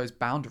respect those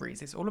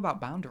boundaries, it's all about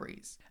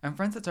boundaries. And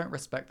friends that don't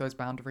respect those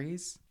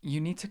boundaries,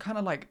 you need to kind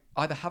of like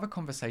either have a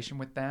conversation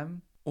with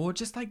them or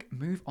just like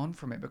move on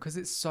from it, because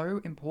it's so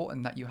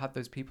important that you have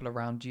those people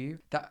around you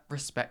that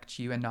respect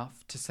you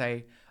enough to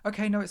say,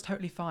 okay, no, it's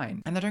totally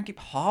fine. And they don't keep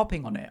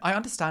harping on it. I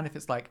understand if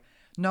it's like,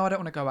 no, I don't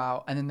want to go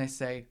out. And then they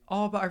say,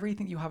 oh, but I really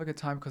think you have a good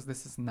time because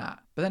this and that.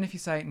 But then if you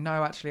say,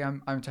 no, actually,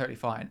 I'm totally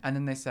fine. And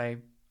then they say,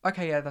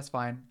 okay, yeah, that's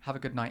fine. Have a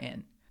good night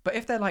in. But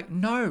if they're like,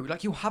 no,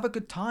 like you'll have a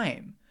good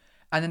time.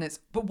 And then it's,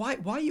 but why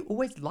are you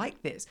always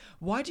like this?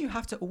 Why do you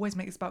have to always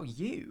make this about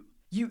you?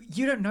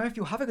 You don't know if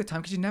you'll have a good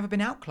time because you've never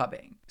been out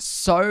clubbing.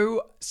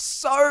 So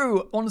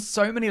on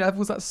so many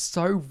levels, that's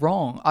so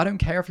wrong. I don't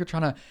care if you're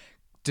trying to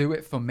do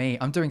it for me.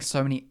 I'm doing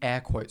so many air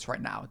quotes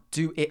right now.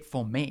 Do it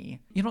for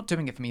me. You're not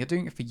doing it for me. You're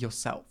doing it for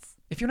yourself.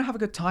 If you want to have a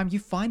good time, you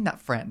find that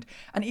friend.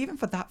 And even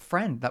for that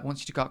friend that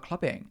wants you to go out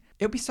clubbing,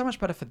 it'll be so much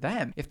better for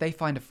them if they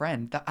find a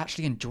friend that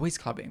actually enjoys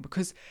clubbing,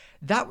 because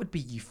that would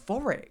be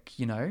euphoric,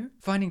 you know?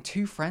 Finding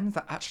two friends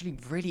that actually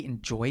really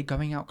enjoy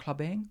going out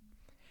clubbing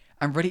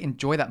and really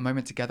enjoy that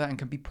moment together and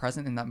can be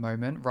present in that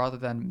moment, rather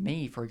than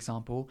me, for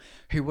example,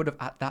 who would have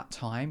at that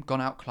time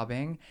gone out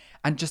clubbing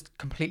and just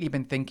completely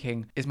been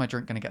thinking, is my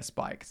drink going to get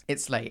spiked?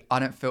 It's late.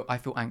 I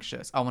feel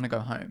anxious. I want to go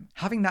home.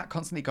 Having that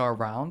constantly go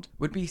around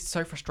would be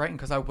so frustrating,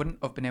 because I wouldn't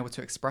have been able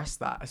to express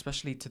that,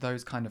 especially to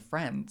those kind of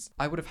friends.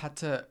 I would have had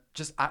to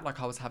just act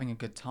like I was having a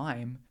good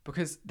time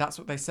because that's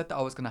what they said that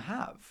I was going to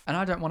have. And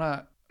I don't want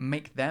to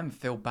make them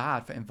feel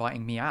bad for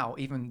inviting me out,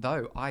 even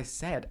though I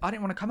said I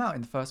didn't want to come out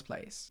in the first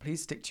place.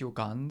 Please stick to your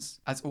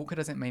guns, as awkward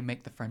as it may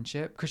make the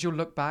friendship, because you'll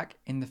look back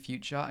in the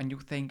future and you'll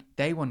think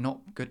they were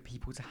not good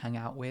people to hang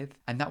out with,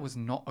 and that was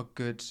not a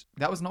good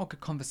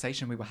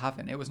conversation we were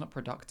having. It was not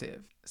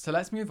productive. So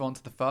let's move on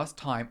to the first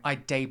time I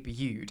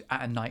debuted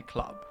at a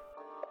nightclub.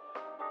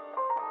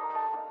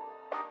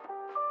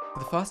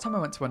 The first time I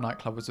went to a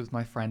nightclub was with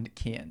my friend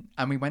Kian,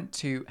 and we went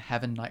to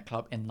Heaven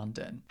nightclub in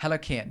London. Hello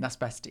Kian, that's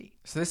bestie.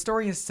 So this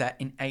story is set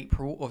in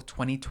April of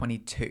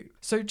 2022.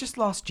 So just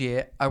last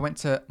year, I went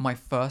to my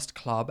first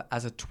club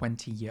as a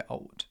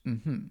 20-year-old.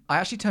 I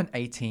actually turned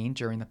 18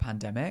 during the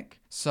pandemic,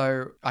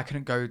 so I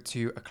couldn't go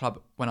to a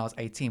club when I was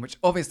 18, which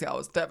obviously I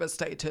was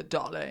devastated,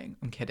 darling.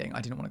 I'm kidding.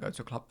 I didn't want to go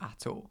to a club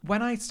at all.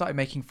 When I started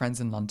making friends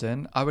in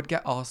London, I would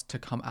get asked to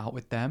come out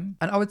with them,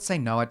 and I would say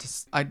no.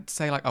 I'd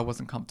say like I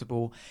wasn't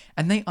comfortable,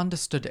 and they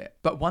understood it.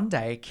 But one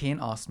day, Kian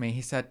asked me,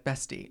 he said,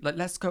 bestie,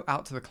 let's go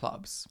out to the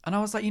clubs. And I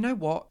was like, you know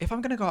what? If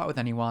I'm going to go out with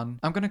anyone,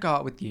 I'm going to go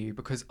out with you,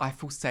 because I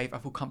feel safe. I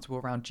feel comfortable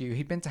around you.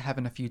 He'd been to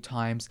Heaven a few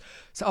times.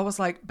 So I was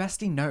like,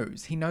 bestie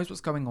knows. He knows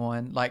what's going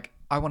on. Like,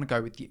 I want to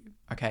go with you.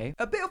 Okay.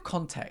 A bit of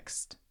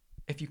context,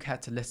 if you care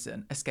to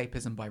listen.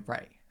 Escapism by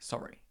Ray.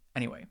 Sorry.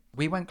 Anyway,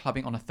 we went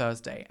clubbing on a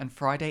Thursday, and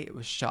Friday it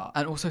was shut.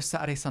 And also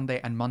Saturday, Sunday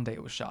and Monday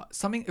it was shut.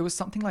 It was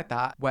something like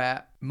that,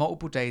 where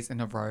multiple days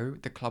in a row,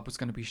 the club was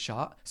going to be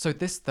shut. So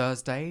this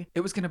Thursday,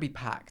 it was going to be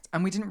packed.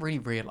 And we didn't really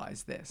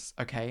realize this,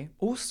 okay?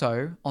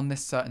 Also, on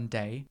this certain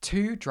day,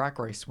 2 Drag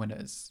Race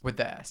winners were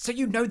there. So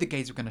you know the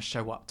gays were going to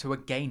show up to a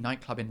gay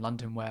nightclub in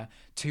London where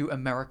 2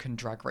 American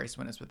Drag Race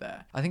winners were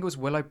there. I think it was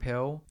Willow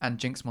Pill and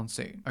Jinx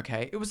Monsoon,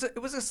 okay? It was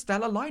a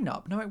stellar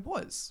lineup. No, it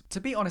was.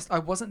 To be honest, I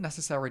wasn't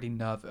necessarily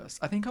nervous.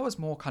 I think I was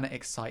more kind of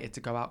excited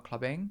to go out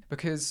clubbing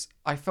because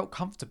I felt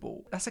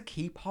comfortable. That's a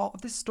key part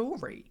of this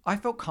story. I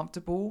felt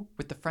comfortable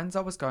with the friends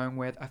I was going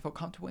with. I felt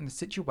comfortable in the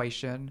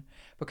situation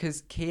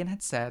because Kian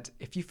had said,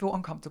 if you feel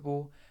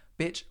uncomfortable,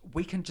 bitch,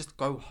 we can just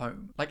go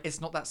home. Like,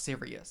 it's not that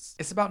serious.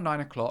 It's about 9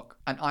 o'clock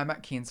and I'm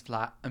at Kian's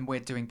flat and we're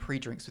doing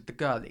pre-drinks with the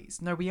girlies.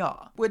 No, we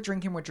are. We're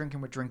drinking,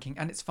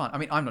 and it's fun. I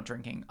mean, I'm not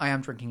drinking. I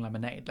am drinking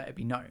lemonade, let it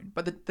be known.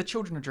 But the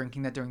children are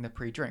drinking, they're doing their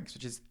pre-drinks,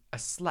 which is a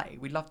slay.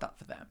 We love that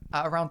for them.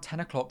 At around 10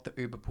 o'clock, the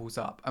Uber pulls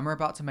up and we're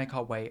about to make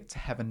our way to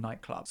Heaven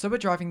nightclub. So we're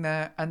driving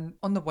there, and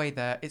on the way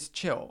there, it's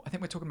chill. I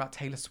think we're talking about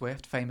Taylor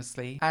Swift,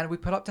 famously. And we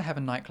pull up to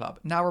Heaven nightclub.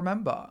 Now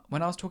remember,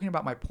 when I was talking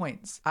about my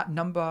points, at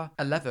number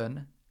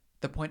 11,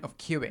 the point of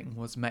queuing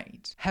was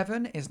made.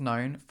 Heaven is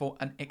known for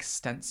an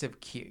extensive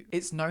queue.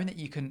 It's known that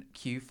you can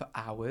queue for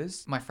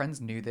hours. My friends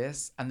knew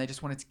this and they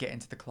just wanted to get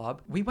into the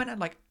club. We went at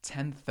like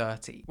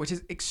 10:30, which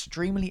is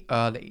extremely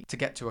early to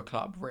get to a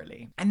club,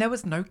 really. And there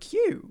was no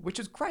queue, which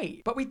was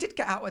great. But we did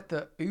get out at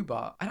the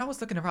Uber and I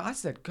was looking around. I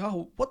said,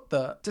 girl, what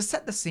the? To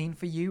set the scene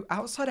for you,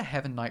 outside of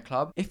Heaven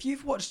nightclub, if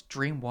you've watched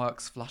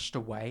DreamWorks Flushed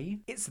Away,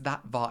 it's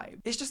that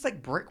vibe. It's just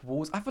like brick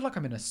walls. I feel like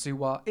I'm in a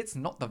sewer. It's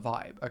not the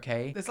vibe,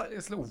 okay? There's like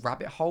this little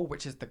rabbit hole,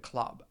 which is the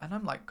club. And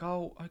I'm like,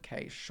 oh,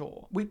 okay,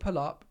 sure. We pull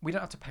up. We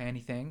don't have to pay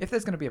anything. If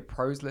there's going to be a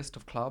pros list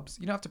of clubs,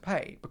 you don't have to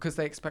pay because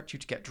they expect you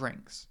to get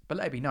drinks. But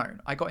let it be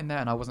known, I got in there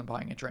and I wasn't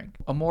buying a drink.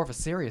 On more of a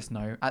serious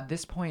note, at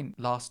this point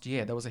last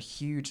year, there was a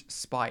huge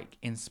spike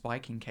in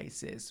spiking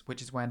cases,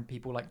 which is when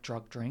people like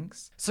drug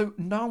drinks. So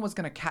no one was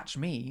going to catch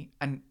me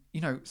and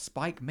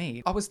spike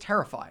me. I was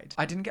terrified.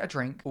 I didn't get a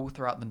drink all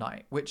throughout the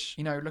night, which,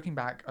 looking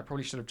back, I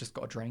probably should have just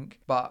got a drink,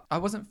 but I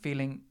wasn't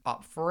feeling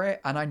up for it.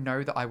 And I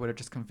know that I would have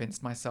just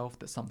convinced myself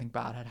that something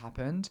bad had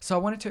happened. So I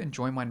wanted to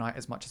enjoy my night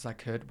as much as I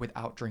could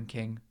without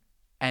drinking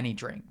any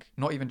drink,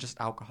 not even just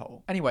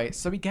alcohol. Anyway,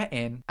 so we get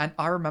in and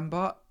I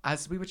remember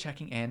as we were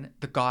checking in,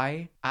 the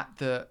guy at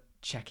the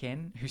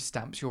check-in who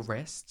stamps your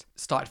wrist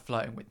started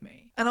flirting with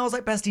me. And I was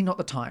like, bestie, not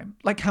the time.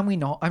 Like, can we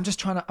not? I'm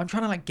trying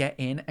to like get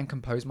in and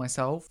compose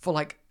myself for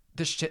like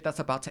the shit that's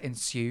about to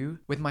ensue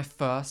with my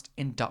first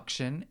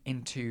induction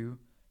into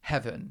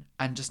Heaven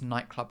and just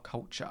nightclub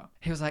culture.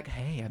 He was like,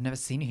 hey, I've never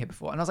seen you here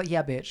before. And I was like,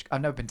 yeah, bitch,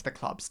 I've never been to the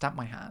club. Stamp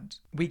my hand.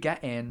 We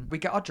get in, we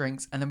get our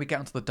drinks, and then we get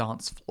onto the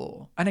dance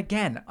floor. And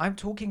again, I'm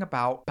talking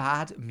about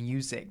bad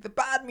music. The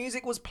bad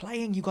music was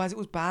playing, you guys. It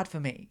was bad for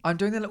me. I'm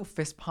doing the little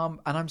fist pump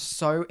and I'm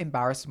so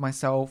embarrassed with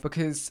myself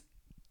because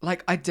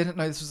like, I didn't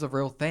know this was a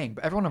real thing,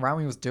 but everyone around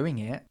me was doing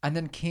it. And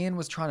then Kian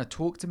was trying to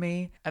talk to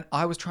me and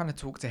I was trying to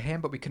talk to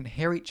him, but we couldn't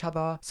hear each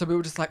other. So we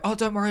were just like, oh,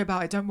 don't worry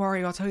about it. Don't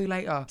worry. I'll tell you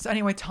later. So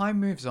anyway,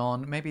 time moves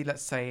on. Maybe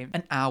let's say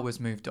an hour's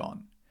moved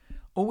on.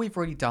 All we've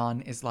really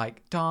done is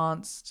like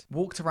danced,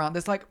 walked around.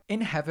 There's like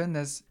in Heaven,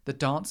 there's the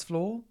dance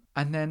floor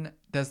and then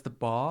there's the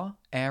bar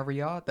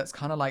area that's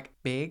kind of like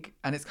big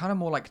and it's kind of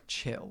more like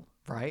chill,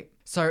 right?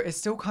 So it's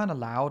still kind of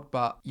loud,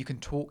 but you can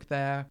talk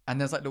there. And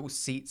there's like little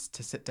seats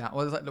to sit down.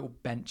 Well, there's like little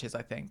benches,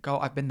 I think. Oh,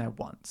 I've been there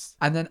once.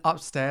 And then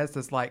upstairs,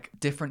 there's like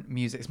different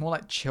music. It's more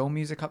like chill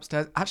music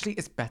upstairs. Actually,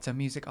 it's better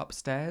music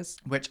upstairs,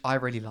 which I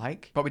really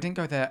like. But we didn't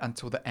go there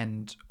until the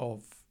end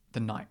of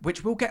the night,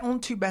 which we'll get on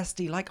to,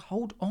 bestie. Like,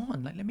 hold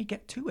on. Like, let me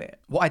get to it.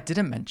 What I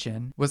didn't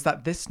mention was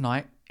that this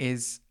night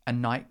is a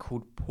night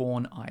called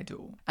Porn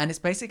Idol. And it's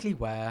basically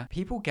where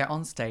people get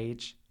on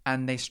stage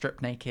and they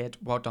strip naked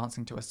while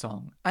dancing to a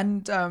song.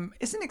 And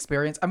it's an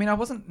experience. I mean, I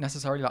wasn't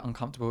necessarily like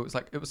uncomfortable.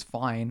 It was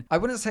fine. I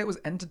wouldn't say it was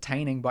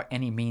entertaining by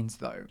any means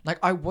though. Like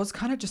I was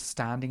kind of just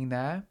standing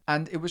there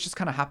and it was just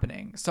kind of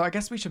happening. So I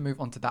guess we should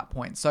move on to that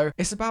point. So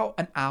it's about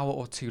an hour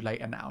or two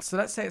later now. So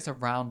let's say it's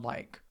around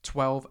like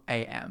 12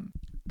 a.m.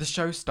 The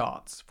show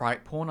starts,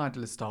 right? Porn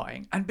Idol is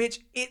starting. And bitch,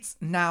 it's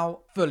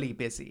now fully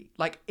busy.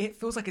 Like, it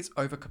feels like it's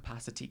over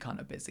capacity kind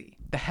of busy.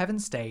 The Heaven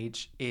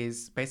stage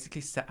is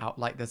basically set out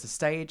like there's a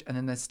stage and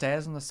then there's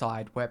stairs on the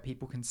side where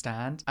people can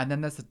stand. And then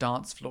there's the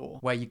dance floor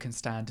where you can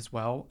stand as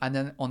well. And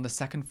then on the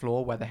second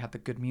floor where they have the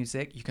good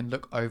music, you can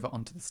look over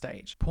onto the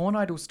stage. Porn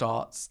Idol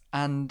starts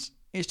and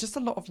it's just a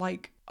lot of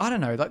like, I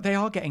don't know, like they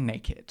are getting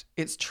naked.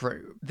 It's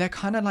true. They're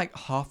kind of like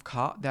half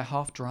cut. They're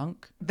half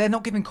drunk. They're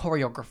not giving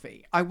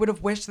choreography. I would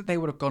have wished that they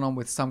would have gone on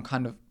with some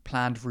kind of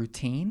planned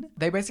routine.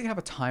 They basically have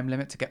a time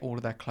limit to get all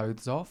of their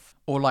clothes off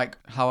or like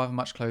however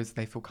much clothes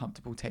they feel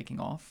comfortable taking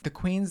off. The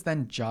queens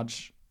then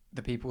judge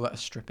the people that are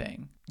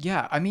stripping.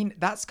 Yeah, I mean,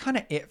 that's kind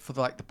of it for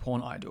the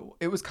Porn Idol.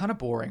 It was kind of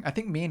boring. I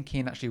think me and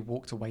Kian actually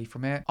walked away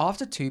from it.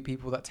 After two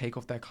people that take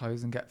off their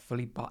clothes and get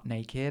fully butt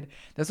naked,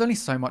 there's only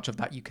so much of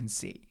that you can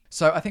see.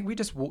 So I think we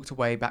just walked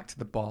away back to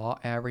the bar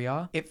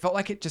area. It felt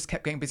like it just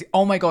kept getting busy.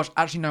 Oh my gosh,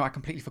 actually no, I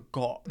completely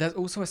forgot. There's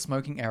also a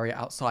smoking area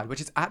outside,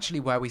 which is actually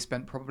where we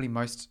spent probably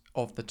most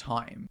of the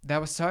time. There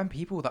were certain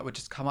people that would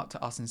just come up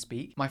to us and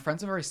speak. My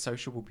friends are very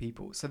sociable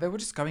people, so they were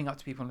just going up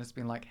to people and just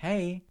being like,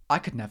 hey, I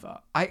could never.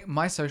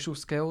 My social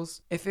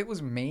skills, if it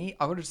was me,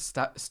 I would have just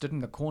stood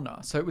in the corner.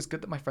 So it was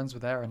good that my friends were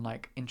there and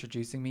like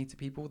introducing me to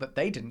people that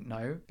they didn't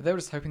know, but they were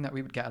just hoping that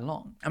we would get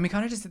along. And we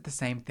kind of just did the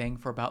same thing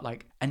for about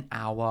like an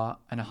hour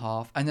and a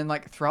half. And then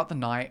like throughout the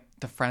night,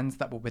 the friends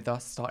that were with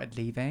us started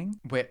leaving,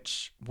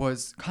 which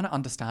was kind of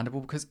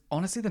understandable because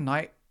honestly, the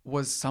night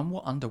was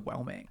somewhat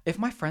underwhelming. If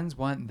my friends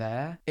weren't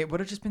there, it would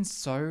have just been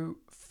so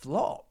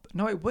flop.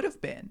 No, it would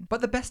have been.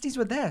 But the besties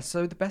were there,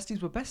 so the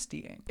besties were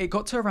bestieing. It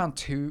got to around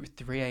 2,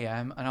 3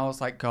 a.m. and I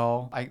was like,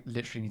 girl, I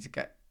literally need to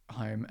get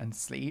home and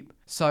sleep.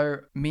 So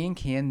me and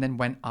Kian then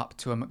went up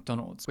to a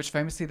McDonald's, which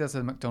famously there's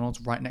a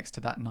McDonald's right next to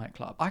that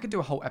nightclub. I could do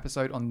a whole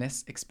episode on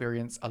this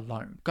experience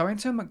alone. Going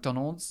to a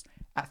McDonald's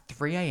at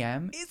 3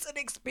 a.m. is an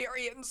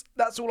experience.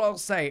 That's all I'll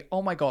say.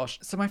 Oh my gosh.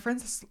 So my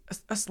friends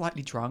are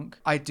slightly drunk.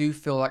 I do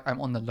feel like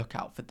I'm on the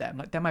lookout for them.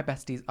 Like, they're my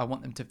besties. I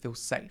want them to feel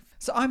safe.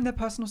 So I'm their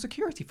personal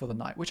security for the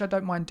night, which I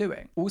don't mind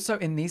doing. Also,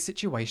 in these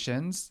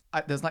situations,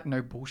 there's like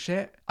no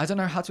bullshit. I don't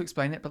know how to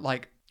explain it, but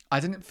like, I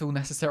didn't feel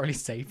necessarily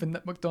safe in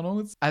that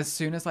McDonald's. As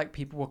soon as like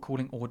people were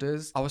calling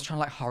orders, I was trying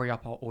to like hurry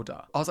up our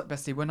order. I was like,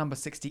 bestie, we're number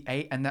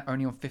 68 and they're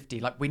only on 50.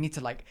 Like, we need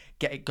to like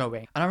get it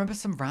going. And I remember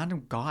some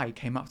random guy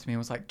came up to me and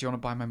was like, do you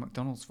want to buy my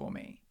McDonald's for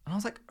me? And I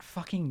was like,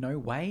 fucking no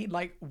way.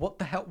 Like, what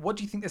the hell? What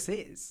do you think this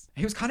is?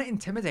 He was kind of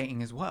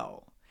intimidating as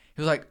well.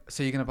 He was like,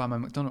 so you're going to buy my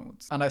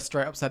McDonald's? And I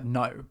straight up said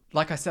no.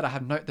 Like I said,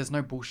 there's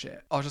no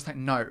bullshit. I was just like,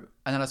 no.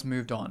 And then I just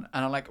moved on.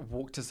 And I like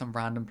walked to some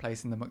random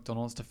place in the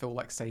McDonald's to feel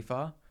like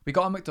safer. We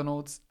got a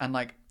McDonald's and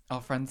like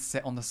our friends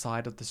sit on the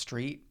side of the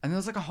street. And there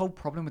was like a whole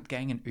problem with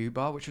getting an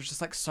Uber, which was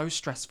just like so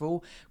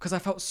stressful because I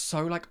felt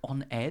so like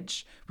on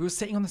edge. We were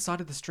sitting on the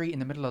side of the street in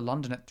the middle of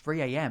London at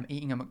 3 a.m.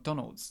 eating a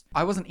McDonald's.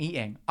 I wasn't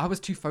eating. I was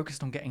too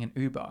focused on getting an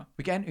Uber.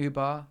 We get an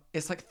Uber.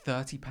 It's like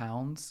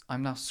 £30.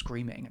 I'm now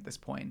screaming at this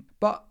point.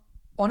 But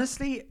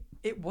honestly,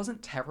 it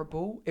wasn't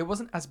terrible. It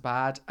wasn't as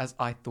bad as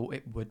I thought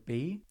it would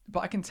be. But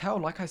I can tell,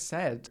 like I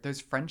said,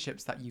 those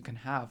friendships that you can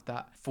have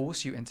that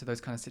force you into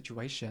those kind of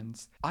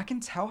situations, I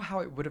can tell how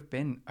it would have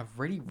been a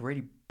really,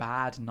 really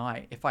bad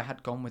night if I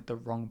had gone with the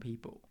wrong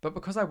people. But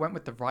because I went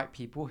with the right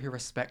people who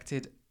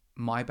respected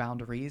my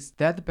boundaries,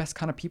 they're the best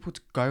kind of people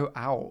to go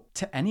out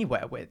to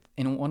anywhere with,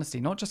 in all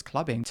honesty, not just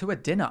clubbing, to a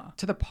dinner,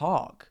 to the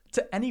park,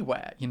 to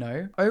anywhere, you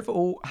know?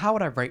 Overall, how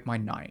would I rate my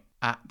night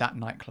at that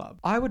nightclub?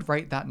 I would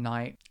rate that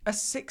night a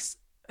 6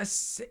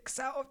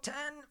 out of 10.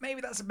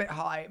 Maybe that's a bit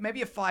high.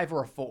 Maybe a 5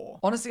 or a 4.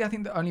 Honestly, I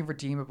think the only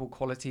redeemable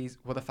qualities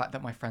were the fact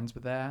that my friends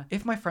were there.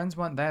 If my friends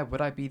weren't there,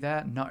 would I be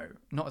there? No,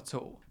 not at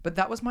all. But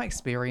that was my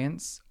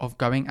experience of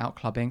going out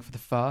clubbing for the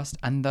first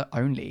and the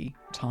only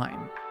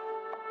time.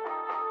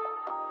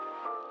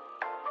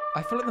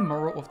 I feel like the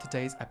moral of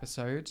today's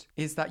episode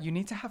is that you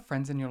need to have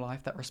friends in your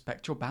life that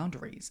respect your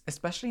boundaries,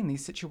 especially in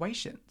these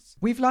situations.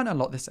 We've learned a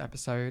lot this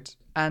episode,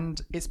 and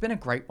it's been a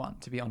great one,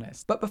 to be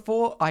honest. But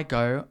before I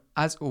go,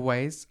 as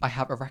always, I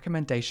have a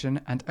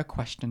recommendation and a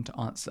question to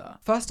answer.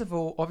 First of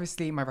all,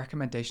 obviously, my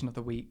recommendation of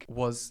the week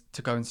was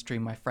to go and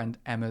stream my friend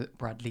Emma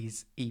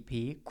Bradley's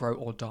EP, Grow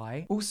or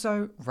Die.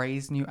 Also,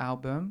 Ray's new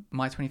album,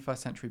 My 21st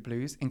Century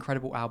Blues,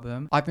 incredible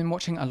album. I've been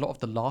watching a lot of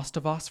The Last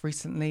of Us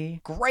recently.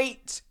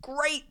 Great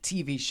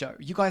TV show.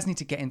 You guys need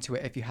to get into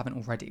it if you haven't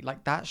already.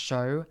 Like, that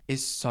show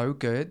is so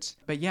good.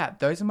 But yeah,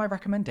 those are my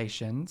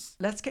recommendations.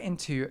 Let's get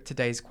into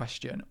today's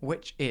question,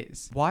 which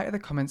is, why are the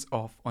comments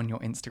off on your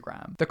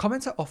Instagram? The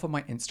comments are off on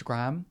my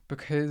Instagram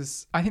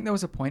because I think there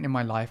was a point in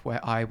my life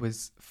where I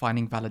was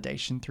finding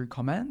validation through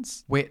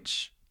comments,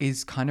 which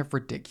is kind of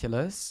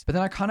ridiculous. But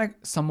then I kind of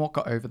somewhat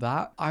got over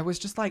that. I was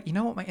just like, you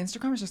know what? My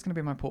Instagram is just going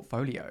to be my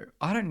portfolio.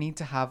 I don't need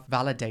to have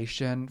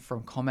validation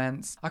from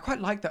comments. I quite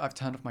like that I've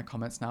turned off my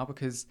comments now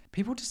because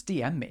people just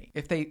DM me.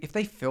 If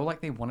they feel like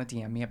they want to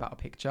DM me about a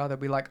picture, they'll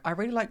be like, I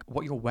really like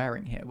what you're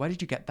wearing here. Where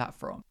did you get that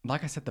from?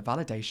 Like I said, the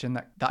validation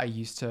that I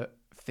used to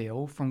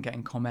feel from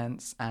getting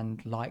comments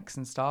and likes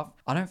and stuff,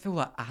 I don't feel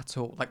that at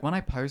all. Like, when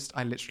I post,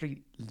 I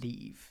literally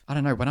leave. I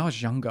don't know, when I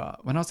was younger,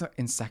 when I was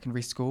in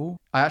secondary school,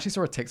 I actually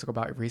saw a TikTok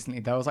about it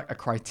recently. There was like a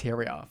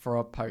criteria for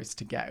a post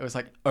to get. It was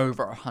like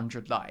over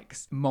 100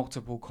 likes,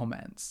 multiple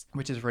comments,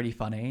 which is really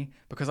funny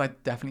because I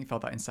definitely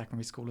felt that in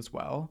secondary school as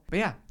well. But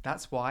yeah,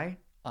 that's why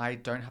I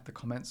don't have the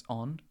comments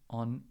on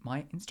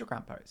my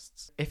Instagram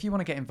posts. If you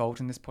want to get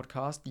involved in this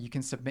podcast, you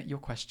can submit your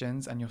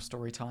questions and your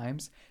story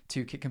times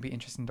to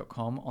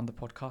kitcanbeinteresting.com on the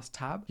podcast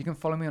tab. You can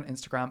follow me on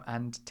Instagram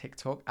and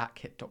TikTok at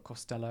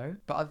kit.costello.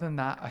 But other than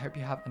that, I hope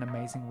you have an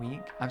amazing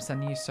week. I'm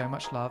sending you so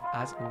much love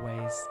as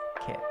always,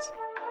 Kit.